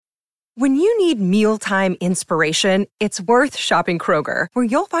When you need mealtime inspiration, it's worth shopping Kroger, where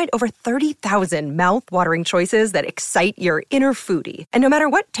you'll find over 30,000 mouth-watering choices that excite your inner foodie. And no matter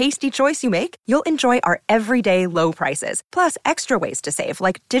what tasty choice you make, you'll enjoy our everyday low prices, plus extra ways to save,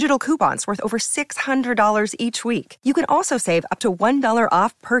 like digital coupons worth over $600 each week. You can also save up to $1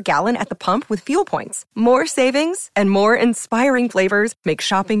 off per gallon at the pump with fuel points. More savings and more inspiring flavors make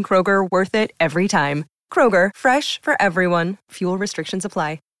shopping Kroger worth it every time. Kroger, fresh for everyone. Fuel restrictions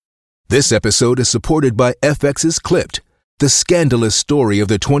apply. This episode is supported by FX's Clipped, the scandalous story of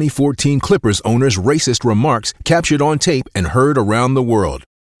the 2014 Clippers owner's racist remarks captured on tape and heard around the world.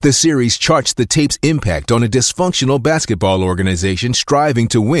 The series charts the tape's impact on a dysfunctional basketball organization striving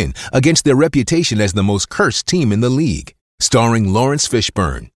to win against their reputation as the most cursed team in the league. Starring Lawrence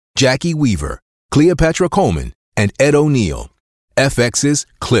Fishburne, Jackie Weaver, Cleopatra Coleman, and Ed O'Neill. FX's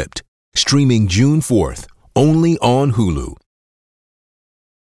Clipped, streaming June 4th, only on Hulu.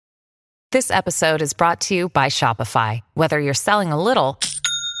 This episode is brought to you by Shopify. Whether you're selling a little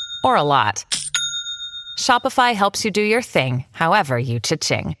or a lot, Shopify helps you do your thing, however you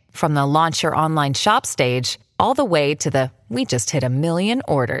cha-ching. From the launch your online shop stage, all the way to the we just hit 1 million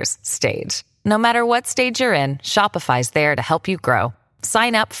orders stage. No matter what stage you're in, Shopify's there to help you grow.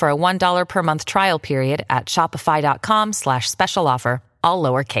 Sign up for a $1 per month trial period at shopify.com/special offer, all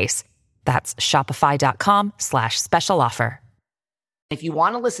lowercase. That's shopify.com/special offer. If you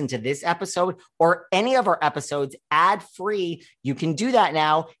want to listen to this episode or any of our episodes ad-free, you can do that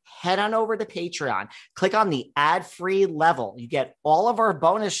now. Head on over to Patreon. Click on the ad-free level. You get all of our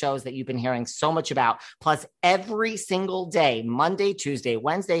bonus shows that you've been hearing so much about. Plus, every single day, Monday, Tuesday,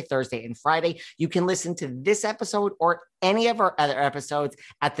 Wednesday, Thursday, and Friday, you can listen to this episode or any of our other episodes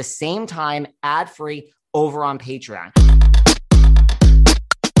at the same time, ad-free, over on Patreon.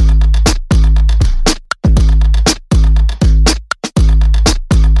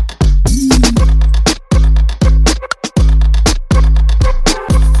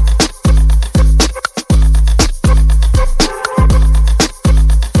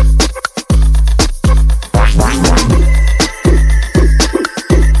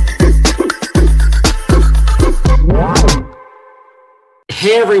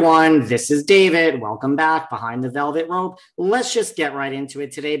 Hey everyone, this is David. Welcome back behind the velvet rope. Let's just get right into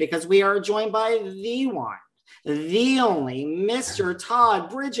it today because we are joined by the one, the only Mr. Todd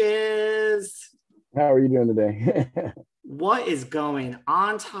Bridges. How are you doing today? What is going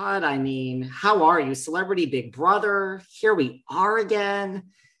on, Todd? I mean, how are you? Celebrity Big Brother. Here we are again.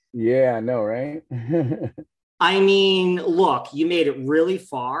 Yeah, I know, right? I mean, look, you made it really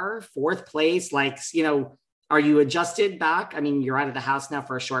far. 4th place, are you adjusted back? I mean, you're out of the house now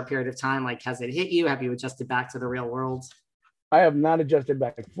for a short period of time. Like, has it hit you? Have you adjusted back to the real world? I have not adjusted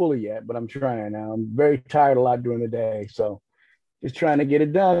back fully yet, but I'm trying now. I'm very tired a lot during the day. So just trying to get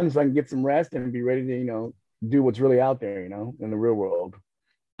it done so I can get some rest and be ready to, do what's really out there, in the real world.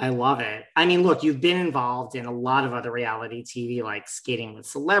 I love it. I mean, look, you've been involved in a lot of other reality TV, like Skating with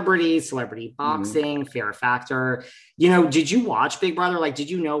Celebrities, Celebrity Boxing, Fear Factor. Did you watch Big Brother? Like, did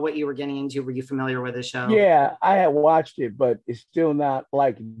you know what you were getting into? Were you familiar with the show? Yeah, I had watched it, but it's still not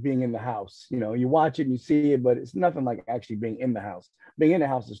like being in the house. You watch it and you see it, but it's nothing like actually being in the house. Being in the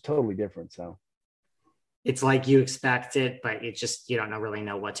house is totally different. So it's like you expect it, but you don't really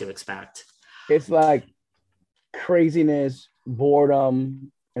know what to expect. It's like craziness,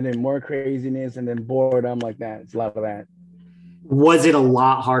 boredom, and then more craziness, and then boredom, like that. It's a lot of that. Was it a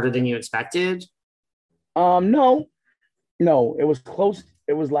lot harder than you expected? No, it was close.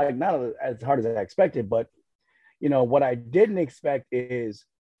 It was like not as hard as I expected, but what I didn't expect is,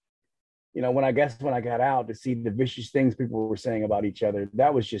 when I got out to see the vicious things people were saying about each other,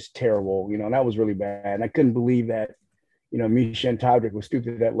 that was just terrible. That was really bad. And I couldn't believe that, Misha and Todrick was stooped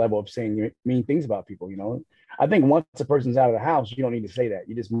to that level of saying mean things about people, I think once a person's out of the house, you don't need to say that.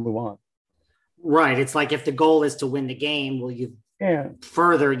 You just move on. Right. It's like if the goal is to win the game, well, you've gotten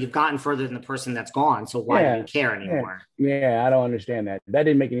further than the person that's gone. So why do you care anymore? Yeah, I don't understand that. That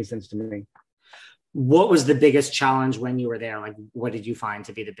didn't make any sense to me. What was the biggest challenge when you were there? Like, what did you find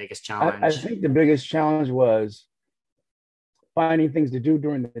to be the biggest challenge? I think the biggest challenge was finding things to do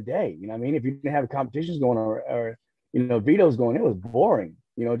during the day. If you didn't have competitions going or vetoes going, it was boring.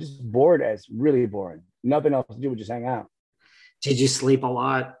 Just bored as really boring. Nothing else to do but just hang out. Did you sleep a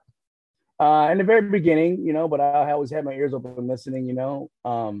lot? In the very beginning, but I always had my ears open listening, but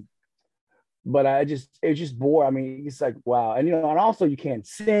it was just bored. It's like, wow. And, and also you can't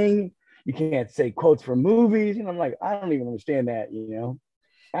sing, you can't say quotes from movies. I'm like, I don't even understand that,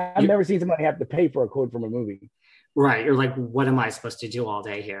 I've never seen somebody have to pay for a quote from a movie. Right. You're like, what am I supposed to do all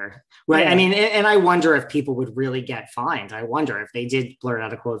day here? Right. Yeah. I mean, and I wonder if people would really get fined. I wonder if they did blurt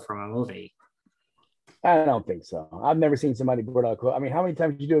out a quote from a movie. I don't think so. I've never seen somebody blurt out a quote. I mean, how many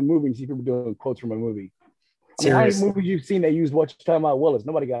times you do a movie and see people doing quotes from a movie? I mean, how many Seriously. movies you've seen that use what you're talking about Willis?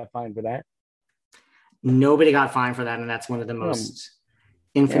 Nobody got fined for that. Nobody got fined for that. And that's one of the most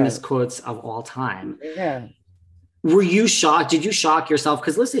infamous Yeah. quotes of all time. Yeah. Were you shocked? Did you shock yourself?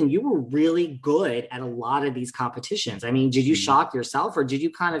 Because listen, you were really good at a lot of these competitions. I mean, did you shock yourself, or did you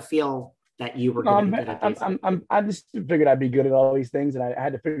kind of feel that you were going to be good at these? I just figured I'd be good at all these things, and I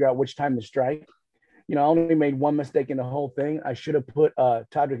had to figure out which time to strike. You know, I only made one mistake in the whole thing. I should have put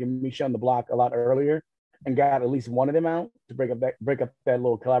Todrick and Misha on the block a lot earlier and got at least one of them out to break up that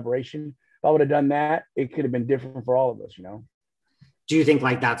little collaboration. If I would have done that, it could have been different for all of us, you know. Do you think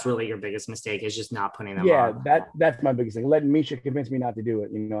like that's really your biggest mistake, is just not putting them Yeah, on? that's my biggest thing. Letting Misha convince me not to do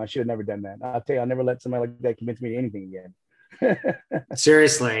it. You know, I should have never done that. I'll tell you, I'll never let somebody like that convince me to anything again.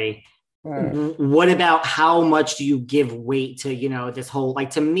 Seriously. What about how much do you give weight to, you know, this whole,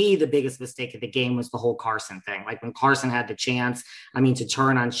 like, to me, the biggest mistake of the game was the whole Carson thing. Like when Carson had the chance, I mean, to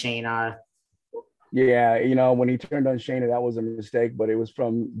turn on Shayna. Yeah, you know, when he turned on Shayna, that was a mistake, but it was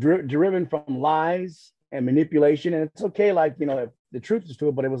driven from lies and manipulation. And it's okay, like, you know, if the truth is to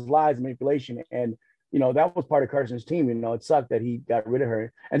it, but it was lies and manipulation. And, you know, that was part of Carson's team. You know, it sucked that he got rid of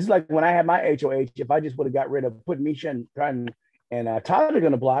her. And just like when I had my HOH, if I just would have got rid of, put Misha and Tyler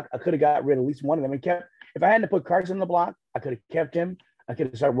on the block, I could have got rid of at least one of them and kept, if I hadn't put Carson on the block, I could have kept him. I could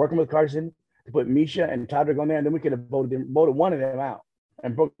have started working with Carson to put Misha and Todrick on there, and then we could have voted one of them out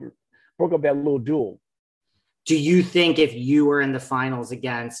and broke up that little duel. Do you think if you were in the finals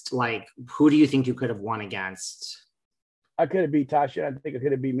against, like, who do you think you could have won against? I could have beat Tasha. I think I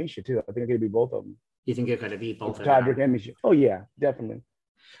could have beat Misha too. I think I could have beat both of them. You think you could have beat both of Todrick them? and Misha. Oh yeah, definitely.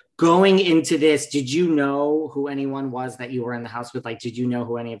 Going into this, did you know who anyone was that you were in the house with? Like, did you know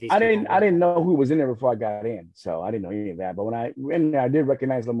who any of these? I didn't know who was in there before I got in, so I didn't know any of that. But when I went in there, I did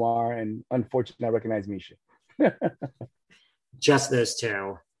recognize Lamar, and unfortunately, I recognized Misha. Just those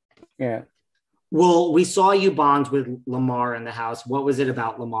two. Yeah. Well, we saw you bond with Lamar in the house. What was it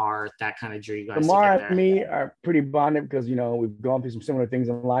about Lamar that kind of drew you guys Lamar together? and me are pretty bonded because, you know, we've gone through some similar things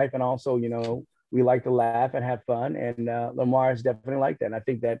in life, and also, you know, we like to laugh and have fun. And Lamar is definitely like that. And I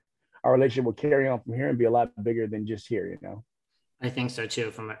think that our relationship will carry on from here and be a lot bigger than just here, you know. I think so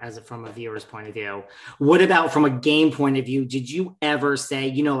too, from a viewer's point of view. What about from a game point of view? Did you ever say,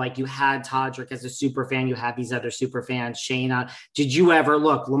 you know, like you had Todrick as a super fan, you had these other super fans, Shayna. Did you ever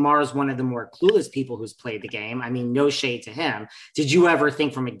look? Lamar is one of the more clueless people who's played the game. I mean, no shade to him. Did you ever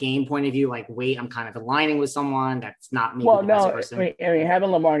think from a game point of view, like, wait, I'm kind of aligning with someone that's not me? Well, no, I mean,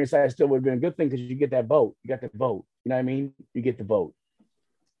 having Lamar on your side still would have been a good thing because you get that vote. You got the vote. You know what I mean? You get the vote.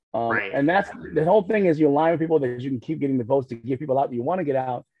 Right. And that's the whole thing, is you align with people that you can keep getting the votes to get people out that you want to get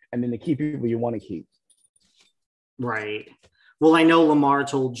out, and then to keep people you want to keep. Right. Well, I know Lamar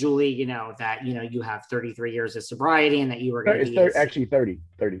told Julie, you know, that, you know, you have 33 years of sobriety and that you were going to be actually 30.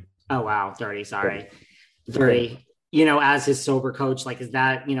 Oh, wow. 30. Sorry. 30. You know, as his sober coach, like, is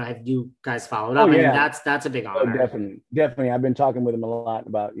that, you know, have you guys followed up? Oh, yeah. I mean, that's a big honor. Definitely. I've been talking with him a lot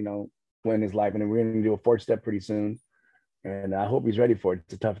about, you know, when his life, and we're going to do a 4th step pretty soon. And I hope he's ready for it.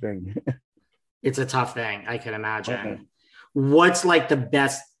 It's a tough thing. It's a tough thing, I can imagine. Okay. What's like the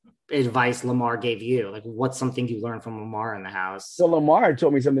best advice Lamar gave you? Like, what's something you learned from Lamar in the house? So Lamar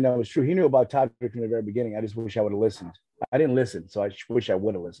told me something that was true. He knew about Todrick from the very beginning. I just wish I would have listened. I didn't listen, so I wish I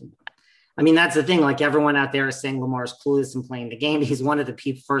would have listened. I mean, that's the thing. Like, everyone out there is saying Lamar's clueless in playing the game. He's one of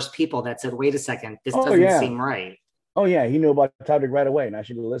the first people that said, wait a second, this doesn't seem right. Oh, yeah. He knew about Todrick right away, and I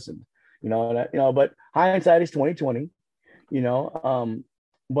should have listened. You know, but hindsight is 20/20. You know,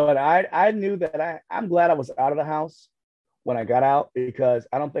 but I knew that I'm glad I was out of the house when I got out, because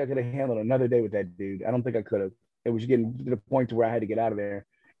I don't think I could have handled another day with that dude. I don't think I could have. It was getting to the point to where I had to get out of there.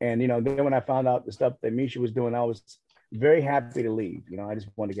 And, you know, then when I found out the stuff that Misha was doing, I was very happy to leave. You know, I just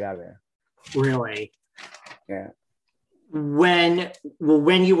wanted to get out of there. Really? Yeah. When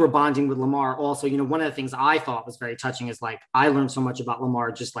you were bonding with Lamar, also, you know, one of the things I thought was very touching is, like, I learned so much about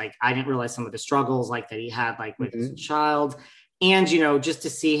Lamar, just like, I didn't realize some of the struggles, like, that he had, like, with his child. And, you know, just to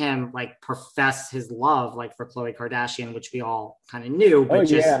see him, like, profess his love, like, for Khloe Kardashian, which we all kind of knew, but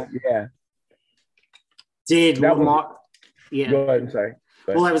yeah. Did Lamar? Yeah. Go ahead. I'm sorry.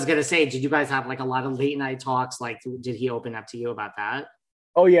 Well, I was going to say, did you guys have, like, a lot of late night talks? Like, did he open up to you about that?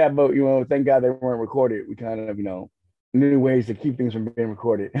 Oh, yeah. But, you know, thank God they weren't recorded. We kind of, you know, new ways to keep things from being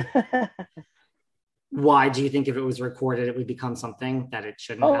recorded. Why do you think if it was recorded, it would become something that it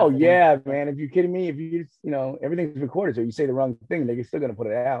shouldn't? Oh, yeah, man. If you're kidding me, if you know, everything's recorded, so you say the wrong thing, they're still going to put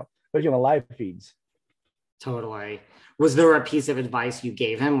it out, especially on the live feeds. Totally. Was there a piece of advice you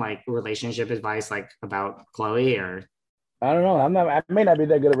gave him, like relationship advice, like about Chloe, or? I don't know. I may not be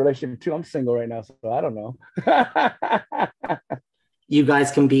that good at relationship too. I'm single right now, so I don't know. You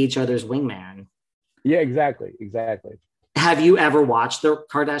guys can be each other's wingman. Yeah, exactly. Exactly. Have you ever watched the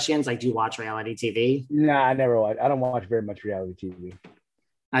Kardashians? Like, do you watch reality TV? Nah, I never watch. I don't watch very much reality TV.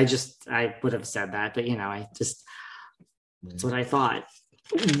 I would have said that, but that's what I thought.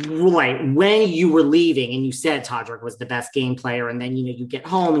 Like when you were leaving and you said Todrick was the best game player, and then, you get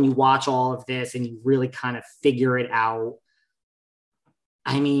home and you watch all of this and you really kind of figure it out.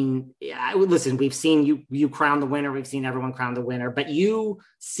 I mean, listen, we've seen you crown the winner. We've seen everyone crown the winner, but you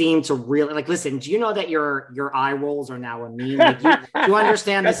seem to really listen. Do you know that your eye rolls are now a meme? Like you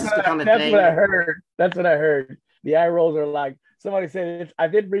understand this has become a thing? That's what I heard. That's what I heard. The eye rolls are like, somebody said, I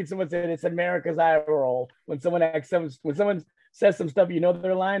did read someone said it's America's eye roll. When someone says some stuff,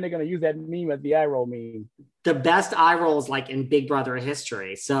 they're lying, they're going to use that meme as the eye roll meme. The best eye rolls like in Big Brother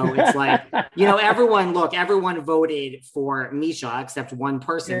history. So it's like, everyone voted for Misha except one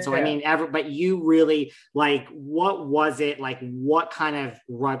person. Yeah. So, I mean, but you really like, what was it? Like, what kind of,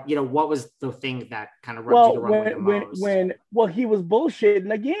 what was the thing that kind of rubbed you the wrong way the most? He was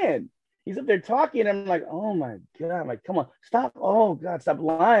bullshitting again. He's up there talking, and I'm like, oh my God, I'm like, come on, stop. Oh God, stop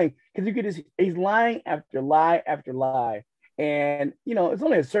lying. Because he's lying after lie after lie. And, it's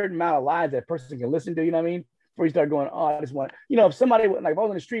only a certain amount of lies that a person can listen to, you know what I mean? Before you start going, oh, I just want, if somebody, like if I was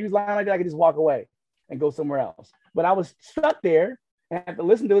on the street who's lying like that, I could just walk away and go somewhere else. But I was stuck there and had to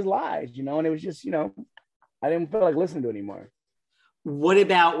listen to his lies, and it was just, I didn't feel like listening to it anymore. What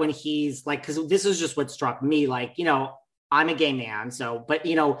about when he's like, because this is just what struck me, like, I'm a gay man. So, but,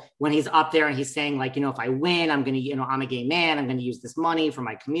 when he's up there and he's saying like, if I win, I'm going to, I'm a gay man, I'm going to use this money for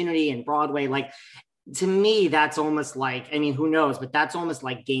my community and Broadway, like, to me, that's almost like, I mean, who knows, but that's almost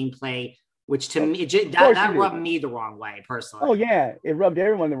like gameplay, which to me, that rubbed me the wrong way personally. Oh yeah. It rubbed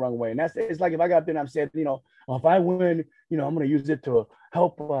everyone the wrong way. And it's like, if I got there and I'm saying, if I win, I'm going to use it to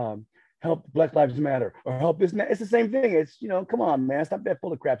help Black Lives Matter or help this. It's the same thing. It's, come on, man, stop that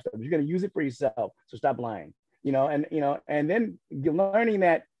full of crap stuff. You're going to use it for yourself. So stop lying, and then you're learning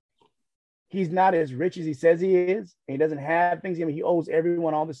that he's not as rich as he says he is. And he doesn't have things. I mean, he owes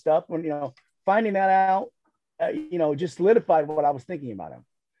everyone all this stuff when, finding that out, just solidified what I was thinking about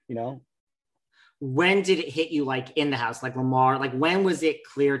him, When did it hit you, like in the house, like Lamar, like when was it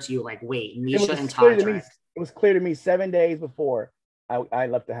clear to you, like, wait, Misha and Todrick? It was clear to me 7 days before I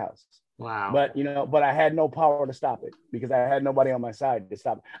left the house. Wow. But I had no power to stop it because I had nobody on my side to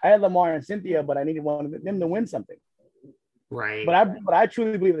stop it. I had Lamar and Cynthia, but I needed one of them to win something. Right. But I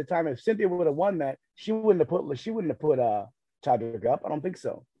truly believe at the time, if Cynthia would have won that, she wouldn't have put Todrick up. I don't think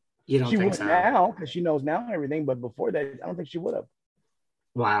so. You don't think so? She would now because she knows now everything, but before that, I don't think she would have.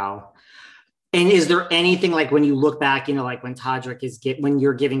 Wow. And is there anything like when you look back, like when Todrick when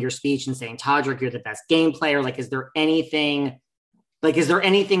you're giving your speech and saying, Todrick, you're the best game player, like, is there anything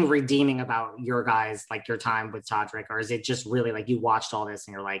redeeming about your guys, like your time with Todrick, or is it just really like you watched all this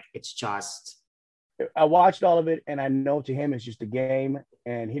and you're like, it's just. I watched all of it and I know to him it's just a game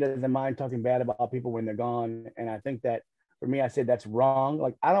and he doesn't mind talking bad about people when they're gone. And I think that for me, I said that's wrong.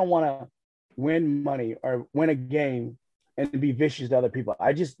 Like, I don't want to win money or win a game and be vicious to other people.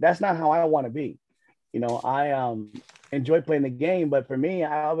 That's not how I want to be. I enjoy playing the game, but for me,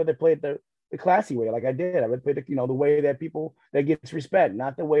 I'd rather play it the classy way, like I did. I would play the way that people that gets respect,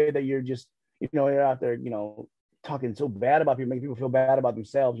 not the way that you're just, you're out there, talking so bad about people, making people feel bad about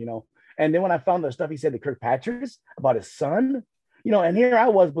themselves, And then when I found the stuff he said to Kirkpatrick about his son, and here I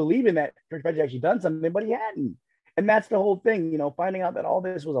was believing that Kirkpatrick actually done something, but he hadn't. And that's the whole thing, finding out that all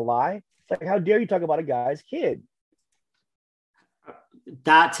this was a lie. It's like, how dare you talk about a guy's kid?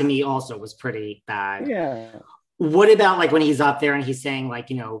 That to me also was pretty bad. Yeah. What about like when he's up there and he's saying like,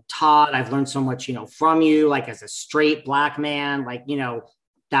 Todd, I've learned so much, from you, like as a straight Black man, like,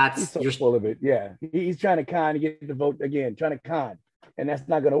 that's you're full of it. Yeah. He's trying to con to get the vote again, trying to con. And that's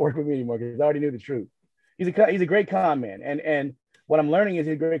not going to work with me anymore because I already knew the truth. He's a great con man. And what I'm learning is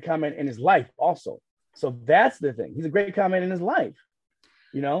he's a great con man in his life also. So that's the thing. He's a great con man in his life,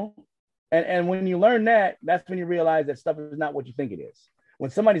 And when you learn that, that's when you realize that stuff is not what you think it is.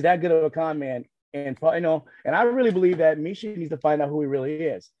 When somebody's that good of a con man, and and I really believe that Misha needs to find out who he really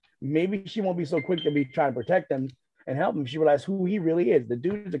is. Maybe she won't be so quick to be trying to protect him and help him. She realizes who he really is. The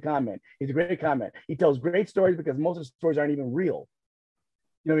dude is a con man. He's a great con man. He tells great stories because most of the stories aren't even real.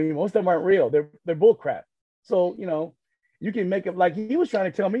 You know what I mean? Most of them aren't real. They're bull crap. So, you can make it like he was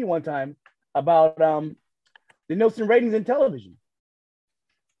trying to tell me one time about the Nielsen ratings in television.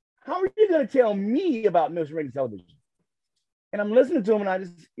 How are you going to tell me about Nielsen ratings television? And I'm listening to him and I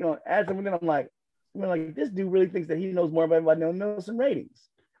just, ask him and then I'm like, I mean, like, this dude really thinks that he knows more about Nielsen ratings.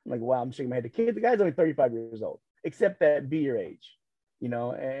 I'm like, wow, I'm shaking my head. The guy's only 35 years old. Accept that, be your age,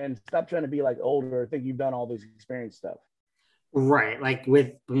 and stop trying to be like older or think you've done all this experience stuff. Right. Like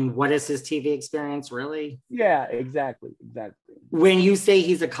what is his TV experience really? Yeah, exactly. When you say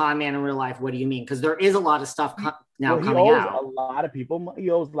he's a con man in real life, what do you mean? Because there is a lot of stuff now coming out. A lot of people. He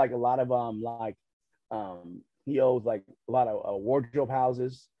owes like a lot of he owes like a lot of wardrobe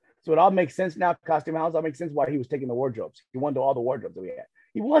houses. So it all makes sense now. Costume house all makes sense why he was taking the wardrobes. He wanted all the wardrobes that we had.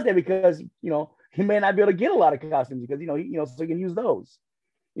 He wants that because he may not be able to get a lot of costumes because so he can use those.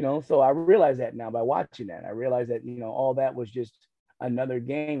 So I realize that now by watching that. I realize that all that was just another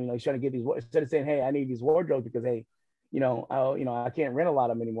game. He's trying to get these, instead of saying, hey, I need these wardrobes because hey, I can't rent a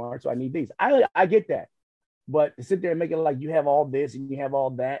lot of them anymore, so I need these. I get that, but to sit there and make it like you have all this and you have all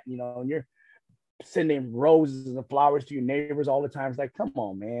that, and you're sending roses and flowers to your neighbors all the time. It's like, come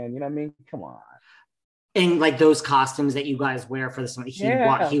on, man. You know what I mean? Come on. And like those costumes that you guys wear for the summer,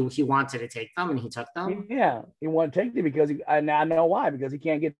 he wanted to take them and he took them. Yeah, he wanted to take them because I know why, because he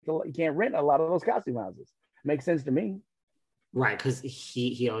can't rent a lot of those costume houses. Makes sense to me. Right, because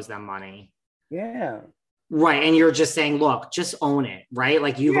he owes them money. Yeah. Right, and you're just saying, look, just own it, right?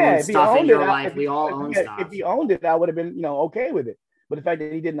 Like you've owned stuff in your life. We all own stuff. If he owned it, I would have been, okay with it. But the fact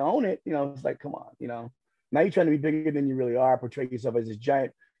that he didn't own it, it's like, come on, now you're trying to be bigger than you really are, portray yourself as this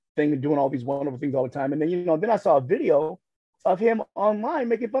giant thing and doing all these wonderful things all the time. And then, then I saw a video of him online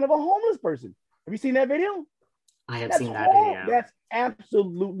making fun of a homeless person. Have you seen that video? I have seen that video. That's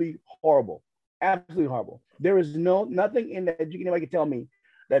absolutely horrible. Absolutely horrible. There is nothing in that anybody can tell me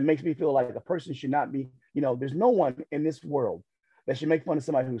that makes me feel like a person should not be, there's no one in this world that should make fun of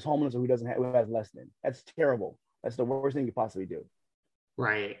somebody who's homeless or who has less than. That's terrible. That's the worst thing you could possibly do.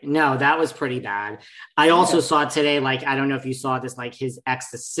 Right. No, that was pretty bad. I also saw today, like, I don't know if you saw this, like his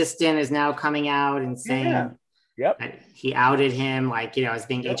ex-assistant is now coming out and saying that he outed him, like, as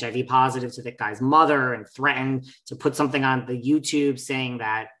being HIV positive to the guy's mother and threatened to put something on the YouTube saying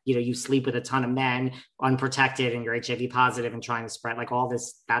that, you sleep with a ton of men unprotected and you're HIV positive and trying to spread like all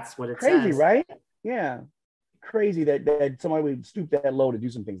this. That's what it says. Crazy, right? Yeah. Crazy that somebody would stoop that low to do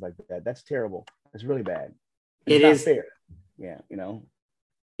some things like that. That's terrible. It's really bad. It's not fair. Yeah.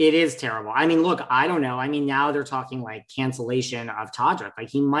 It is terrible. I mean, look, I don't know. I mean, now they're talking like cancellation of Todrick. Like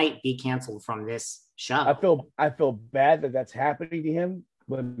he might be canceled from this show. I feel bad that that's happening to him,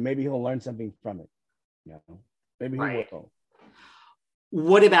 but maybe he'll learn something from it. Maybe he will.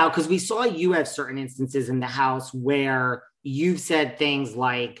 What about, because we saw you have certain instances in the house where you've said things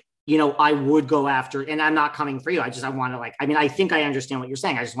like, I would go after, and I'm not coming for you. I want to I think I understand what you're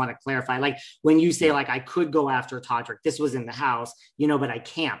saying. I just want to clarify. Like when you say like, I could go after Todrick, this was in the house, but I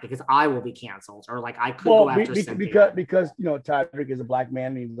can't because I will be canceled, or like I could go after Cynthia. Because Todrick is a black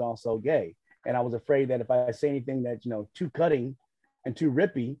man and he's also gay. And I was afraid that if I say anything that, too cutting and too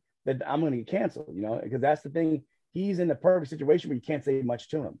rippy, that I'm going to get canceled, because that's the thing. He's in the perfect situation where you can't say much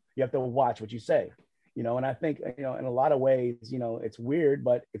to him. You have to watch what you say. And I think, in a lot of ways, it's weird,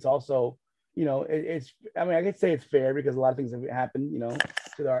 but it's also, I could say it's fair because a lot of things have happened,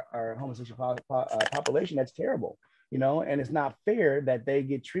 to our homosexual population. That's terrible, and it's not fair that they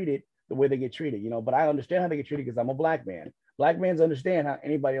get treated the way they get treated, but I understand how they get treated because I'm a black man. Black men understand how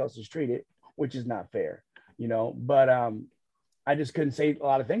anybody else is treated, which is not fair, but I just couldn't say a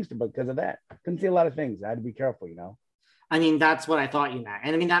lot of things because of that. Couldn't say a lot of things. I had to be careful, I mean, that's what I thought you meant.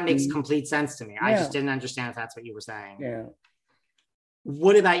 And I mean, that makes complete sense to me. I just didn't understand if that's what you were saying. Yeah.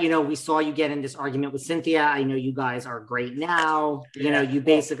 What about, we saw you get in this argument with Cynthia. I know you guys are great now. You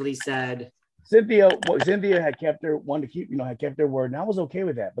basically said. Cynthia had kept her had kept her word. And I was okay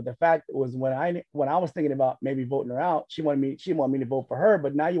with that. But the fact was when I was thinking about maybe voting her out, she wanted me to vote for her.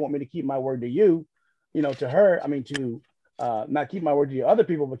 But now you want me to keep my word to you, to her. I mean, to not keep my word to you other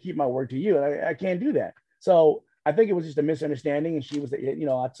people, but keep my word to you. And I can't do that. So I think it was just a misunderstanding. And she was,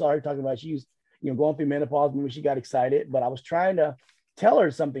 I saw her talking about she's, going through menopause. Maybe she got excited, but I was trying to tell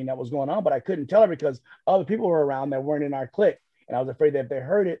her something that was going on, but I couldn't tell her because other people were around that weren't in our clique. And I was afraid that if they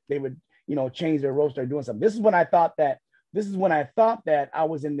heard it, they would, change their role, start doing something. This is when I thought that I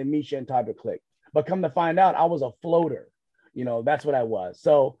was in the Misha and Todrick clique, but come to find out I was a floater. That's what I was.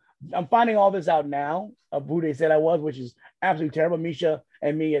 So I'm finding all this out now of who they said I was, which is absolutely terrible. Misha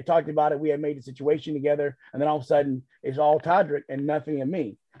and me had talked about it. We had made a situation together. And then all of a sudden it's all Todrick and nothing of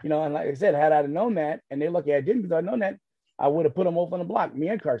me, and like I said, had I known that, and they're lucky I didn't because I'd known that, I would have put them both on the block, me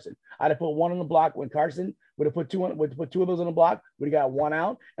and Carson. I'd have put one on the block when Carson would have put two of those on the block, would have got one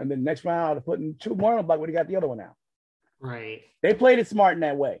out. And then next round, I'd have put two more on the block, would have got the other one out. Right. They played it smart in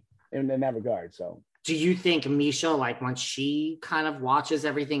that way, in that regard. So Do you think Misha, like once she kind of watches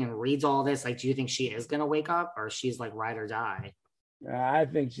everything and reads all this, like, do you think she is going to wake up, or she's like ride or die? I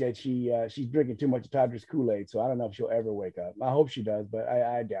think that she's drinking too much Todrick's Kool-Aid, so I don't know if she'll ever wake up. I hope she does, but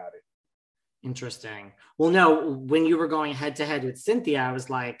I doubt it. Interesting. Well, no, when you were going head to head with Cynthia, I was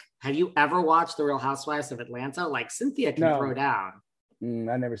like, have you ever watched The Real Housewives of Atlanta? Like, Cynthia can throw down.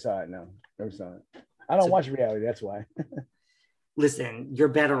 I never saw it. No, never saw it. I don't watch reality. That's why. Listen, you're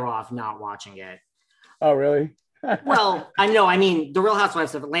better off not watching it. Oh, really? Well, I know. I mean, The Real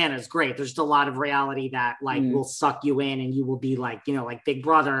Housewives of Atlanta is great. There's just a lot of reality that like will suck you in, and you will be like, you know, like Big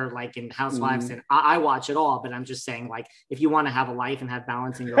Brother, like in Housewives. And I watch it all, but I'm just saying, like, if you want to have a life and have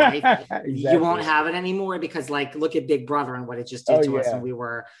balance in your life, exactly. You won't have it anymore because, like, look at Big Brother and what it just did to us. And we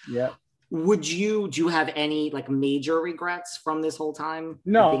were, do you have any like major regrets from this whole time?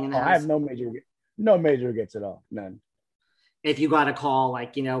 No, I have no major regrets at all. None. If you got a call,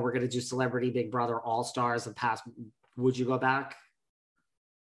 like, you know, we're going to do Celebrity Big Brother All-Stars of past, would you go back?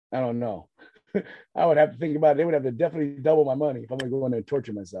 I don't know. I would have to think about it. They would have to definitely double my money if I'm going to go in there and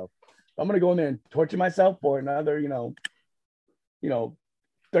torture myself. If I'm going to go in there and torture myself for another, 30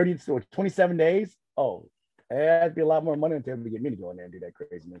 or 27 days. Oh, that'd be a lot more money to get me to go in there and do that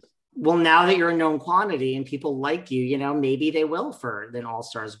craziness. Well, now that you're a known quantity and people like you, you know, maybe they will for an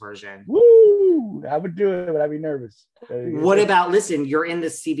All-Stars version. Woo! I would do it, but I'd be nervous. What about, listen, you're in the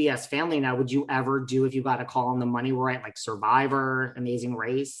CBS family now. Would you ever do, if you got a call on the money were right, like Survivor, Amazing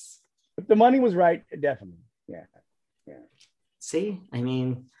Race? If the money was right, definitely. Yeah. See, I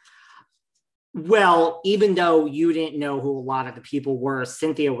mean, well, even though you didn't know who a lot of the people were,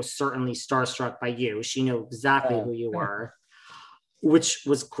 Cynthia was certainly starstruck by you. She knew exactly who you were. Which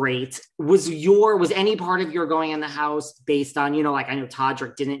was great. Was any part of your going in the house based on, you know, like I know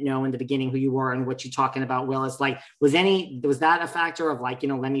Todrick didn't know in the beginning who you were and what you're talking about, Willis, like, was that a factor of like, you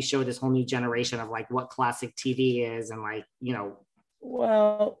know, let me show this whole new generation of like what classic TV is and like, you know?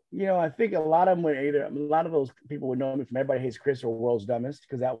 Well, you know, I think a lot of those people would know me from Everybody Hates Chris or World's Dumbest,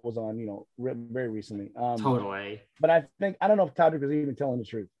 because that was on, you know, very recently. Totally. But I don't know if Todrick was even telling the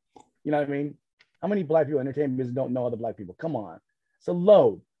truth. You know what I mean? How many Black people in entertainment business don't know other Black people? Come on. So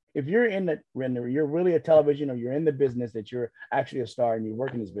load. If you're you're really a television, or you're in the business that you're actually a star and you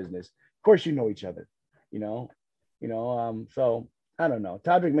work in this business, of course you know each other, so I don't know.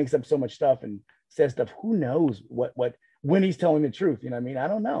 Todrick makes up so much stuff and says stuff. Who knows when he's telling the truth? You know what I mean? I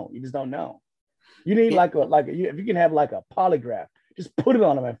don't know. You just don't know. You need if you can have like a polygraph, just put it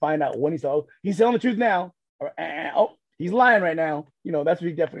on him and find out when he's telling the truth now, or he's lying right now. You know, that's what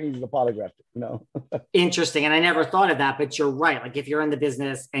he definitely needs, a polygraph, you know. Interesting. And I never thought of that, but you're right. Like if you're in the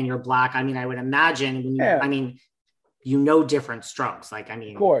business and you're Black, I mean, I would imagine different strokes. Like, I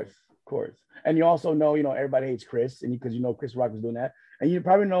mean, of course. And you also know, Everybody Hates Chris, and because Chris Rock was doing that, and you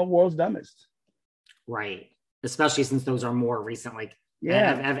probably know World's Dumbest. Right. Especially since those are more recent, like,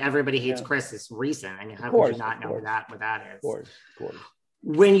 Everybody Hates Chris is recent. I mean, how could you not know what that is? Of course.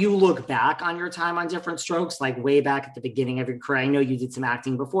 When you look back on your time on Different Strokes, like way back at the beginning of your career, I know you did some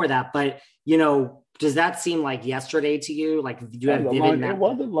acting before that, but, does that seem like yesterday to you? Like, do you have vivid memories? It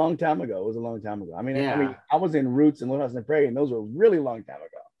was a long time ago. I mean, I was in Roots and Little House on the Prairie, and those were a really long time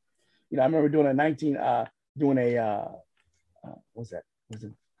ago. I remember doing what's that?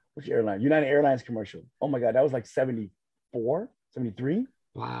 Which airline? United Airlines commercial. Oh my God, that was like 74, 73.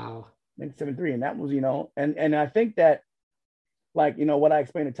 Wow. I think 73. And that was, and I think that, like, what I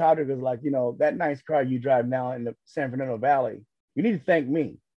explained to Todrick is like, that nice car you drive now in the San Fernando Valley, you need to thank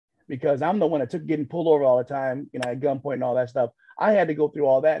me, because I'm the one that took getting pulled over all the time, at gunpoint and all that stuff. I had to go through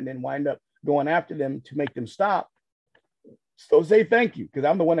all that and then wind up going after them to make them stop. So say thank you, because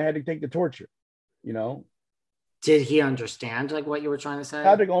I'm the one that had to take the torture, Did he understand like what you were trying to say?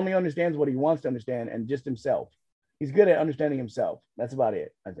 Todrick only understands what he wants to understand, and just himself. He's good at understanding himself. That's about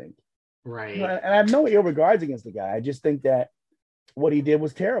it, I think. Right. And I have no ill regards against the guy. I just think that what he did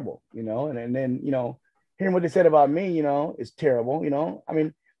was terrible, and then, hearing what they said about me, is terrible, I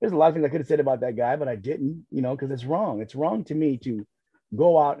mean, there's a lot of things I could have said about that guy, but I didn't, because it's wrong. It's wrong to me to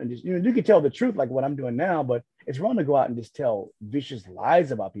go out and just, you can tell the truth like what I'm doing now, but it's wrong to go out and just tell vicious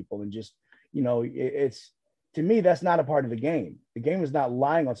lies about people and just, it's, to me, that's not a part of the game. The game is not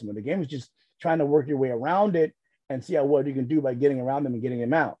lying on someone. The game is just trying to work your way around it and see what you can do by getting around them and getting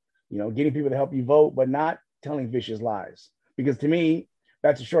them out, getting people to help you vote, but not telling vicious lies. Because to me,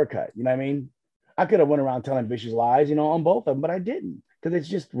 that's a shortcut. You know what I mean? I could have went around telling vicious lies, on both of them, but I didn't, because it's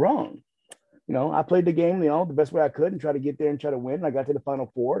just wrong. I played the game, the best way I could and try to get there and try to win. And I got to the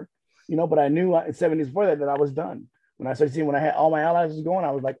Final Four, but I knew in 7 days before that I was done. When I started seeing when I had all my allies was going,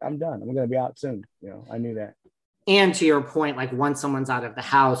 I was like, I'm done. I'm going to be out soon. I knew that. And to your point, like once someone's out of the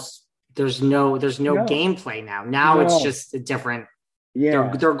house, there's no gameplay now. Now it's just a different.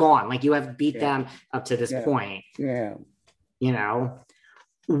 Yeah, they're gone. Like you have beat them up to this point. Yeah, you know.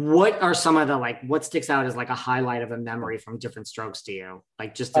 What are some of the what sticks out as like a highlight of a memory from Diff'rent Strokes to you?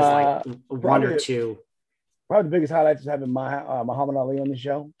 Like just as like one or two. Probably the biggest highlights is having Muhammad Ali on the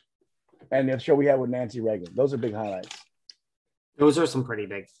show, and the show we had with Nancy Reagan. Those are big highlights. Those are some pretty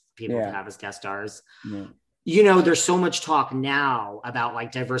big people to have as guest stars. Yeah. You know, there's so much talk now about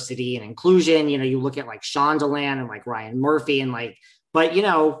like diversity and inclusion. You know, you look at like Shondaland and like Ryan Murphy and like, but you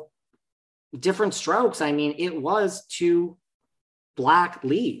know, Diff'rent Strokes. I mean, it was two Black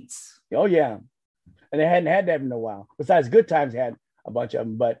leads. Oh yeah, and they hadn't had that in a while. Besides, Good Times had a bunch of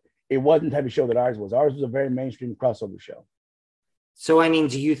them, but it wasn't the type of show that ours was. Ours was a very mainstream crossover show. So, I mean,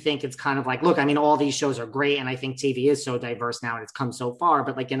 do you think it's kind of like, look, I mean, all these shows are great, and I think TV is so diverse now, and it's come so far.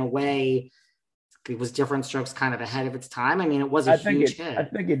 But like in a way, it was Diff'rent Strokes kind of ahead of its time. I mean, it was a huge hit. I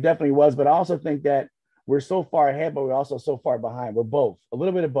think it definitely was, but I also think that we're so far ahead, but we're also so far behind. We're both a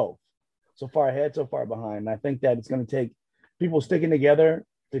little bit of both. So far ahead, so far behind. And I think that it's going to take people sticking together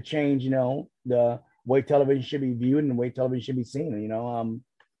to change, you know, the way television should be viewed and the way television should be seen. You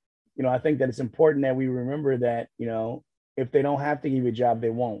know, I think that it's important that we remember that, you know, if they don't have to give you a job, they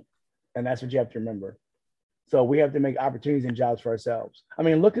won't. And that's what you have to remember. So we have to make opportunities and jobs for ourselves. I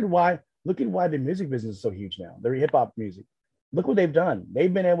mean, look at why the music business is so huge now. They're hip hop music. Look what they've done.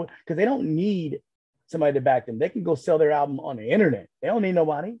 They've been able, because they don't need somebody to back them. They can go sell their album on the internet. They don't need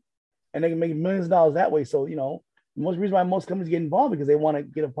nobody. And they can make millions of dollars that way. So, you know, the most reason why most companies get involved because they want to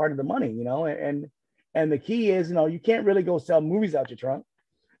get a part of the money, you know, and the key is, you know, you can't really go sell movies out your trunk.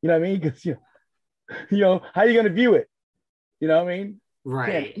 You know what I mean? Because, you know, how are you going to view it? You know what I mean? Right.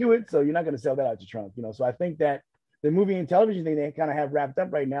 You can't view it, so you're not going to sell that out your trunk, you know? So I think that the movie and television thing, they kind of have wrapped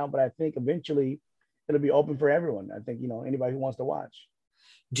up right now, but I think eventually it'll be open for everyone. I think, you know, anybody who wants to watch.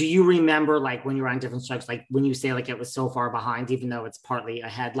 Do you remember, like, when you were on Diff'rent Strokes, like, when you say, like, it was so far behind, even though it's partly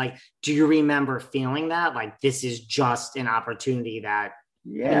ahead, like, do you remember feeling that? Like, this is just an opportunity that,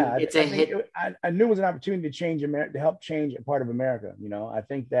 yeah, it's a hit. I knew it was an opportunity to change America, to help change a part of America. You know, I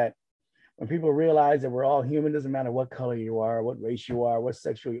think that when people realize that we're all human, doesn't matter what color you are, what race you are, what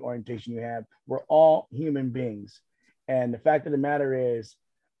sexual orientation you have, we're all human beings. And the fact of the matter is,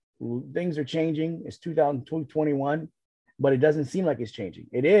 things are changing. It's 2021. But it doesn't seem like it's changing.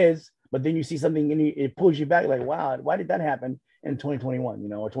 It is, but then you see something and it pulls you back like, wow, why did that happen in 2021, you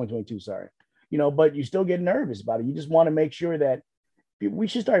know, or 2022, sorry. You know, but you still get nervous about it. You just want to make sure that we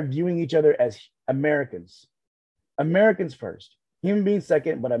should start viewing each other as Americans. Americans first, human beings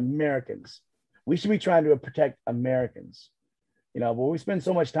second, but Americans. We should be trying to protect Americans. You know, but we spend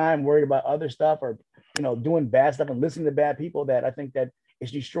so much time worried about other stuff or, you know, doing bad stuff and listening to bad people that I think that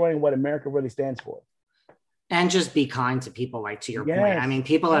it's destroying what America really stands for. And just be kind to people, like, to your point. I mean,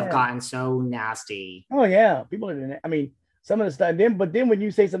 people have gotten so nasty. Oh, yeah. People are, I mean, some of the stuff. But then when you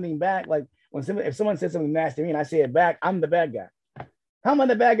say something back, like if someone says something nasty to me and I say it back, I'm the bad guy. How am I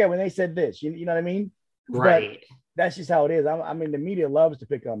the bad guy when they said this? You know what I mean? Right. But that's just how it is. I mean, the media loves to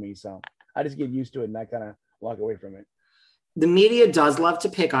pick on me. So I just get used to it and I kind of walk away from it. The media does love to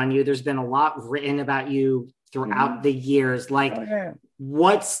pick on you. There's been a lot written about you throughout the years. Like,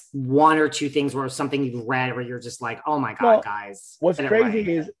 what's one or two things or something you've read where you're just like, oh my God, guys. What's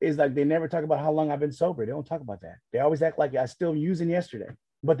crazy is like, they never talk about how long I've been sober. They don't talk about that. They always act like I still using yesterday,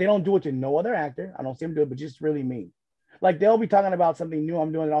 but they don't do it to no other actor. I don't see them do it, but just really me. Like, they'll be talking about something new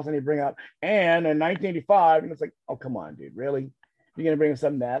I'm doing and all of a sudden they bring up, and in 1985, and it's like, oh, come on, dude, really? You're going to bring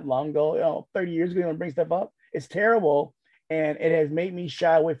something that long ago, you know, 30 years ago, you're going to bring stuff up? It's terrible. And it has made me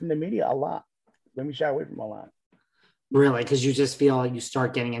shy away from the media a lot. Made me shy away from a lot. Really? Because you just feel like you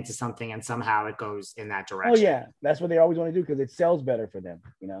start getting into something and somehow it goes in that direction. Oh, yeah. That's what they always want to do because it sells better for them,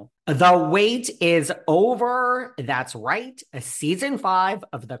 you know? The wait is over. That's right. Season 5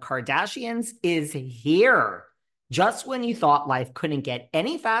 of The Kardashians is here. Just when you thought life couldn't get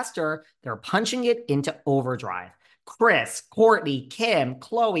any faster, they're punching it into overdrive. Kris, Kourtney, Kim,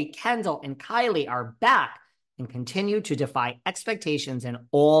 Khloe, Kendall, and Kylie are back and continue to defy expectations in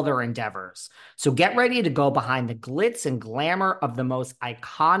all their endeavors. So get ready to go behind the glitz and glamour of the most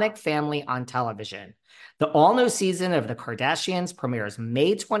iconic family on television. The all-new season of The Kardashians premieres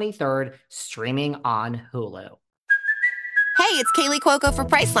May 23rd, streaming on Hulu. Hey, it's Kaylee Cuoco for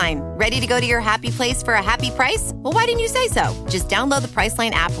Priceline. Ready to go to your happy place for a happy price? Well, why didn't you say so? Just download the Priceline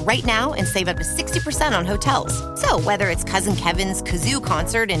app right now and save up to 60% on hotels. So whether it's Cousin Kevin's Kazoo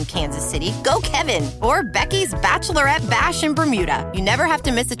Concert in Kansas City, go Kevin, or Becky's Bachelorette Bash in Bermuda, you never have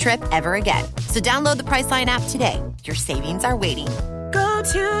to miss a trip ever again. So download the Priceline app today. Your savings are waiting. Go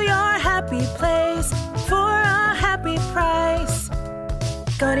to your happy place for a happy price.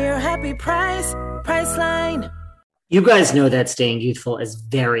 Go to your happy price, Priceline. You guys know that staying youthful is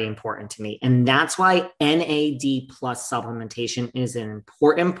very important to me, and that's why NAD plus supplementation is an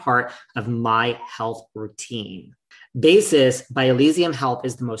important part of my health routine. Basis by Elysium Health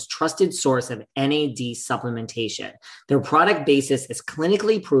is the most trusted source of NAD supplementation. Their product Basis is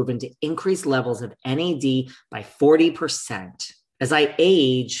clinically proven to increase levels of NAD by 40%. As I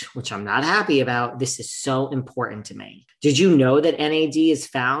age, which I'm not happy about, this is so important to me. Did you know that NAD is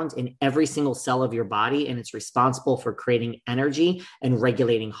found in every single cell of your body and it's responsible for creating energy and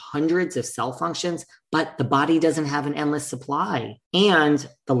regulating hundreds of cell functions, but the body doesn't have an endless supply and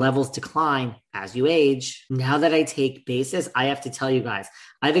the levels decline as you age? Now that I take Basis, I have to tell you guys,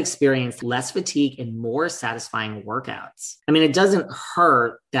 I've experienced less fatigue and more satisfying workouts. I mean, it doesn't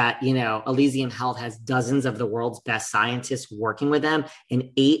hurt that, Elysium Health has dozens of the world's best scientists working with them and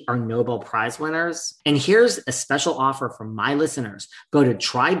 8 are Nobel Prize winners. And here's a special offer for my listeners. Go to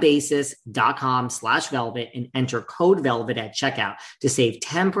trybasis.com/velvet and enter code velvet at checkout to save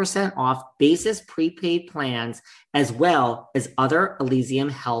 10% off Basis prepaid plans as well as other Elysium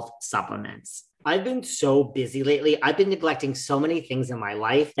Health supplements. I've been so busy lately. I've been neglecting so many things in my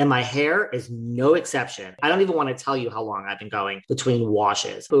life, and my hair is no exception. I don't even want to tell you how long I've been going between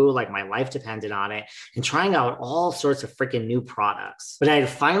washes. Like my life depended on it, and trying out all sorts of freaking new products. But I had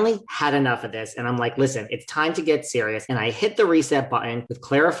finally had enough of this, and I'm like, listen, it's time to get serious. And I hit the reset button with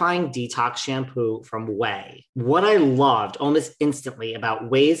clarifying detox shampoo from Ouai. What I loved almost instantly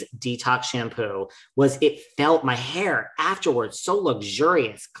about Ouai's detox shampoo was it felt my hair afterwards so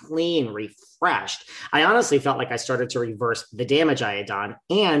luxurious, clean, refreshed. I honestly felt like I started to reverse the damage I had done.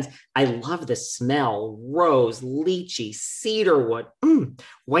 And I love the smell: rose, lychee, cedarwood,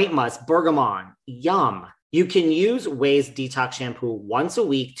 white musk, bergamot, yum. You can use Ouai's detox shampoo once a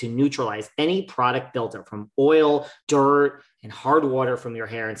week to neutralize any product buildup from oil, dirt, and hard water from your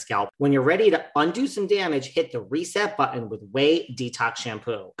hair and scalp. When you're ready to undo some damage, hit the reset button with Ouai Detox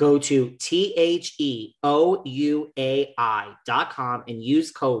Shampoo. Go to THEOUAI.com and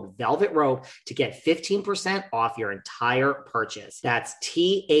use code VELVETROPE to get 15% off your entire purchase. That's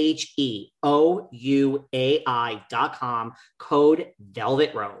THEOUAI.com, code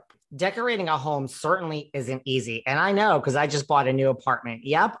VELVETROPE. Decorating a home certainly isn't easy. And I know because I just bought a new apartment.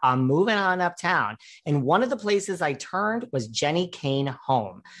 Yep, I'm moving on uptown. And one of the places I turned was Jenny Kane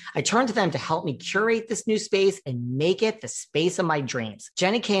Home. I turned to them to help me curate this new space and make it the space of my dreams.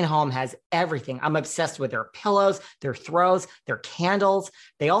 Jenny Kane Home has everything. I'm obsessed with their pillows, their throws, their candles.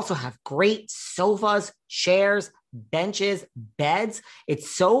 They also have great sofas, chairs, benches, beds.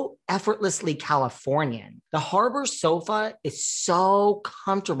 It's so effortlessly Californian. The Harbor sofa is so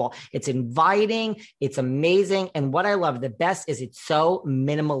comfortable. It's inviting. It's amazing. And what I love the best is it's so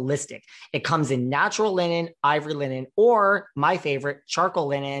minimalistic. It comes in natural linen, ivory linen, or my favorite, charcoal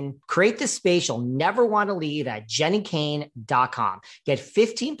linen. Create the space you'll never want to leave at jennykane.com. Get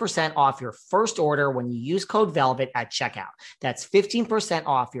 15% off your first order when you use code VELVET at checkout. That's 15%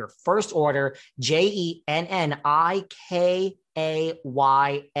 off your first order, JENNIKAYNE.com,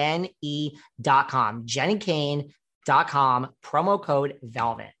 jennykane.com, promo code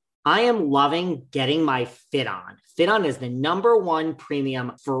VELVET. I am loving getting my Fit On. Fit On is the #1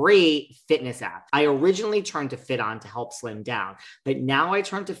 premium free fitness app. I originally turned to Fit On to help slim down, but now I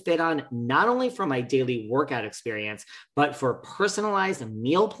turn to Fit On not only for my daily workout experience, but for personalized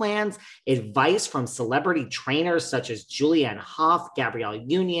meal plans, advice from celebrity trainers such as Julianne Hough, Gabrielle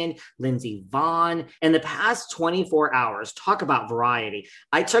Union, Lindsey Vonn. In the past 24 hours, talk about variety.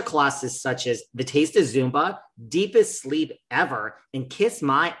 I took classes such as The Taste of Zumba, Deepest Sleep Ever, and Kiss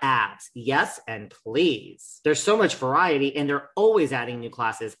My Abs. Yes, and please. There's so much variety and they're always adding new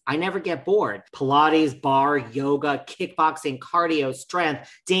classes. I never get bored. Pilates, bar, yoga, kickboxing, cardio, strength,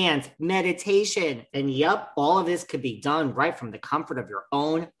 dance, meditation. And yep, all of this could be done right from the comfort of your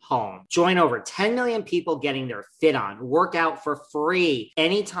own home. Join over 10 million people getting their Fit On workout for free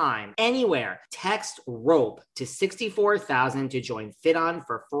anytime, anywhere. Text ROPE to 64,000 to join Fit On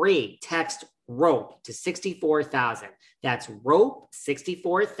for free. Text ROPE to 64,000. That's ROPE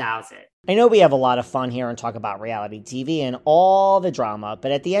 64,000. I know we have a lot of fun here and talk about reality TV and all the drama,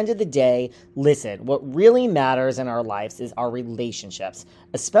 but at the end of the day, listen, what really matters in our lives is our relationships,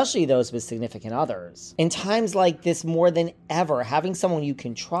 especially those with significant others. In times like this, more than ever, having someone you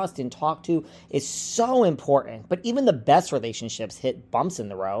can trust and talk to is so important, but even the best relationships hit bumps in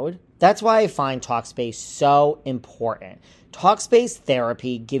the road. That's why I find Talkspace so important. Talkspace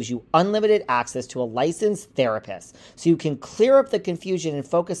Therapy gives you unlimited access to a licensed therapist, so you can clear up the confusion and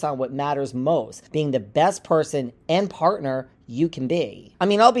focus on what matters most, being the best person and partner you can be. I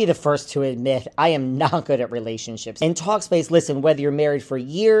mean, I'll be the first to admit I am not good at relationships. In Talkspace, listen, whether you're married for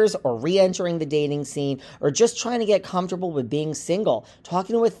years or re-entering the dating scene or just trying to get comfortable with being single,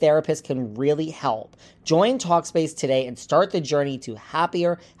 talking to a therapist can really help. Join Talkspace today and start the journey to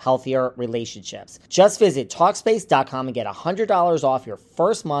happier, healthier relationships. Just visit Talkspace.com and get $100 off your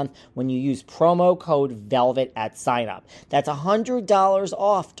first month when you use promo code VELVET at sign-up. That's $100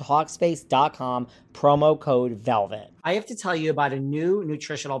 off Talkspace.com, promo code VELVET. I have to tell you about a new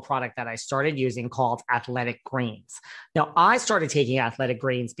nutritional product that I started using called Athletic Greens. Now, I started taking Athletic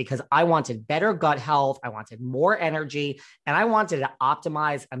Greens because I wanted better gut health, I wanted more energy, and I wanted to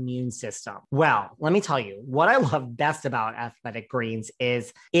optimize immune system. Well, let me tell you, what I love best about Athletic Greens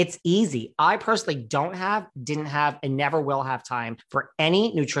is it's easy. I personally didn't have, and never will have time for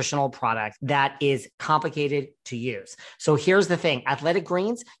any nutritional product that is complicated to use. So here's the thing, Athletic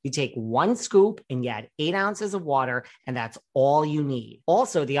Greens, you take 1 scoop and you add 8 ounces of water, and that's all you need.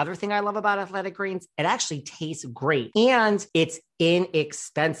 Also, the other thing I love about Athletic Greens, it actually tastes great and it's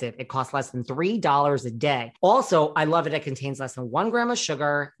inexpensive. It costs less than $3 a day. Also, I love it. It contains less than 1 gram of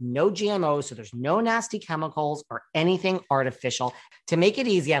sugar, no GMOs, so there's no nasty chemicals or anything artificial. To make it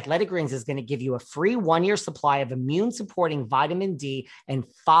easy, Athletic Greens is going to give you a free 1-year supply of immune-supporting vitamin D and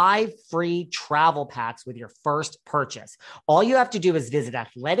 5 free travel packs with your first purchase. All you have to do is visit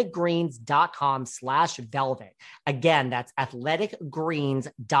athleticgreens.com/velvet. Again, that's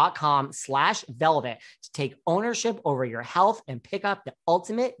athleticgreens.com/velvet to take ownership over your health and pick up the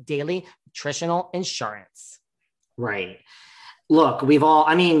ultimate daily nutritional insurance. Right. Look,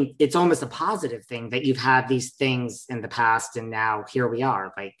 it's almost a positive thing that you've had these things in the past and now here we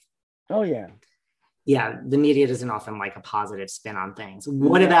are. Like, oh yeah. Yeah, the media doesn't often like a positive spin on things.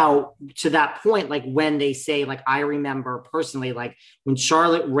 What about to that point, like when they say, like, I remember personally, like when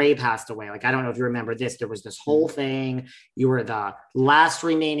Charlotte Rae passed away, like, I don't know if you remember this, there was this whole thing. You were the last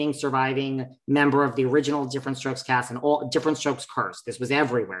remaining surviving member of the original Different Strokes cast and all Different Strokes curse. This was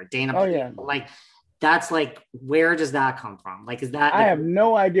everywhere. Dana, like, that's like, where does that come from? Like, is that? I have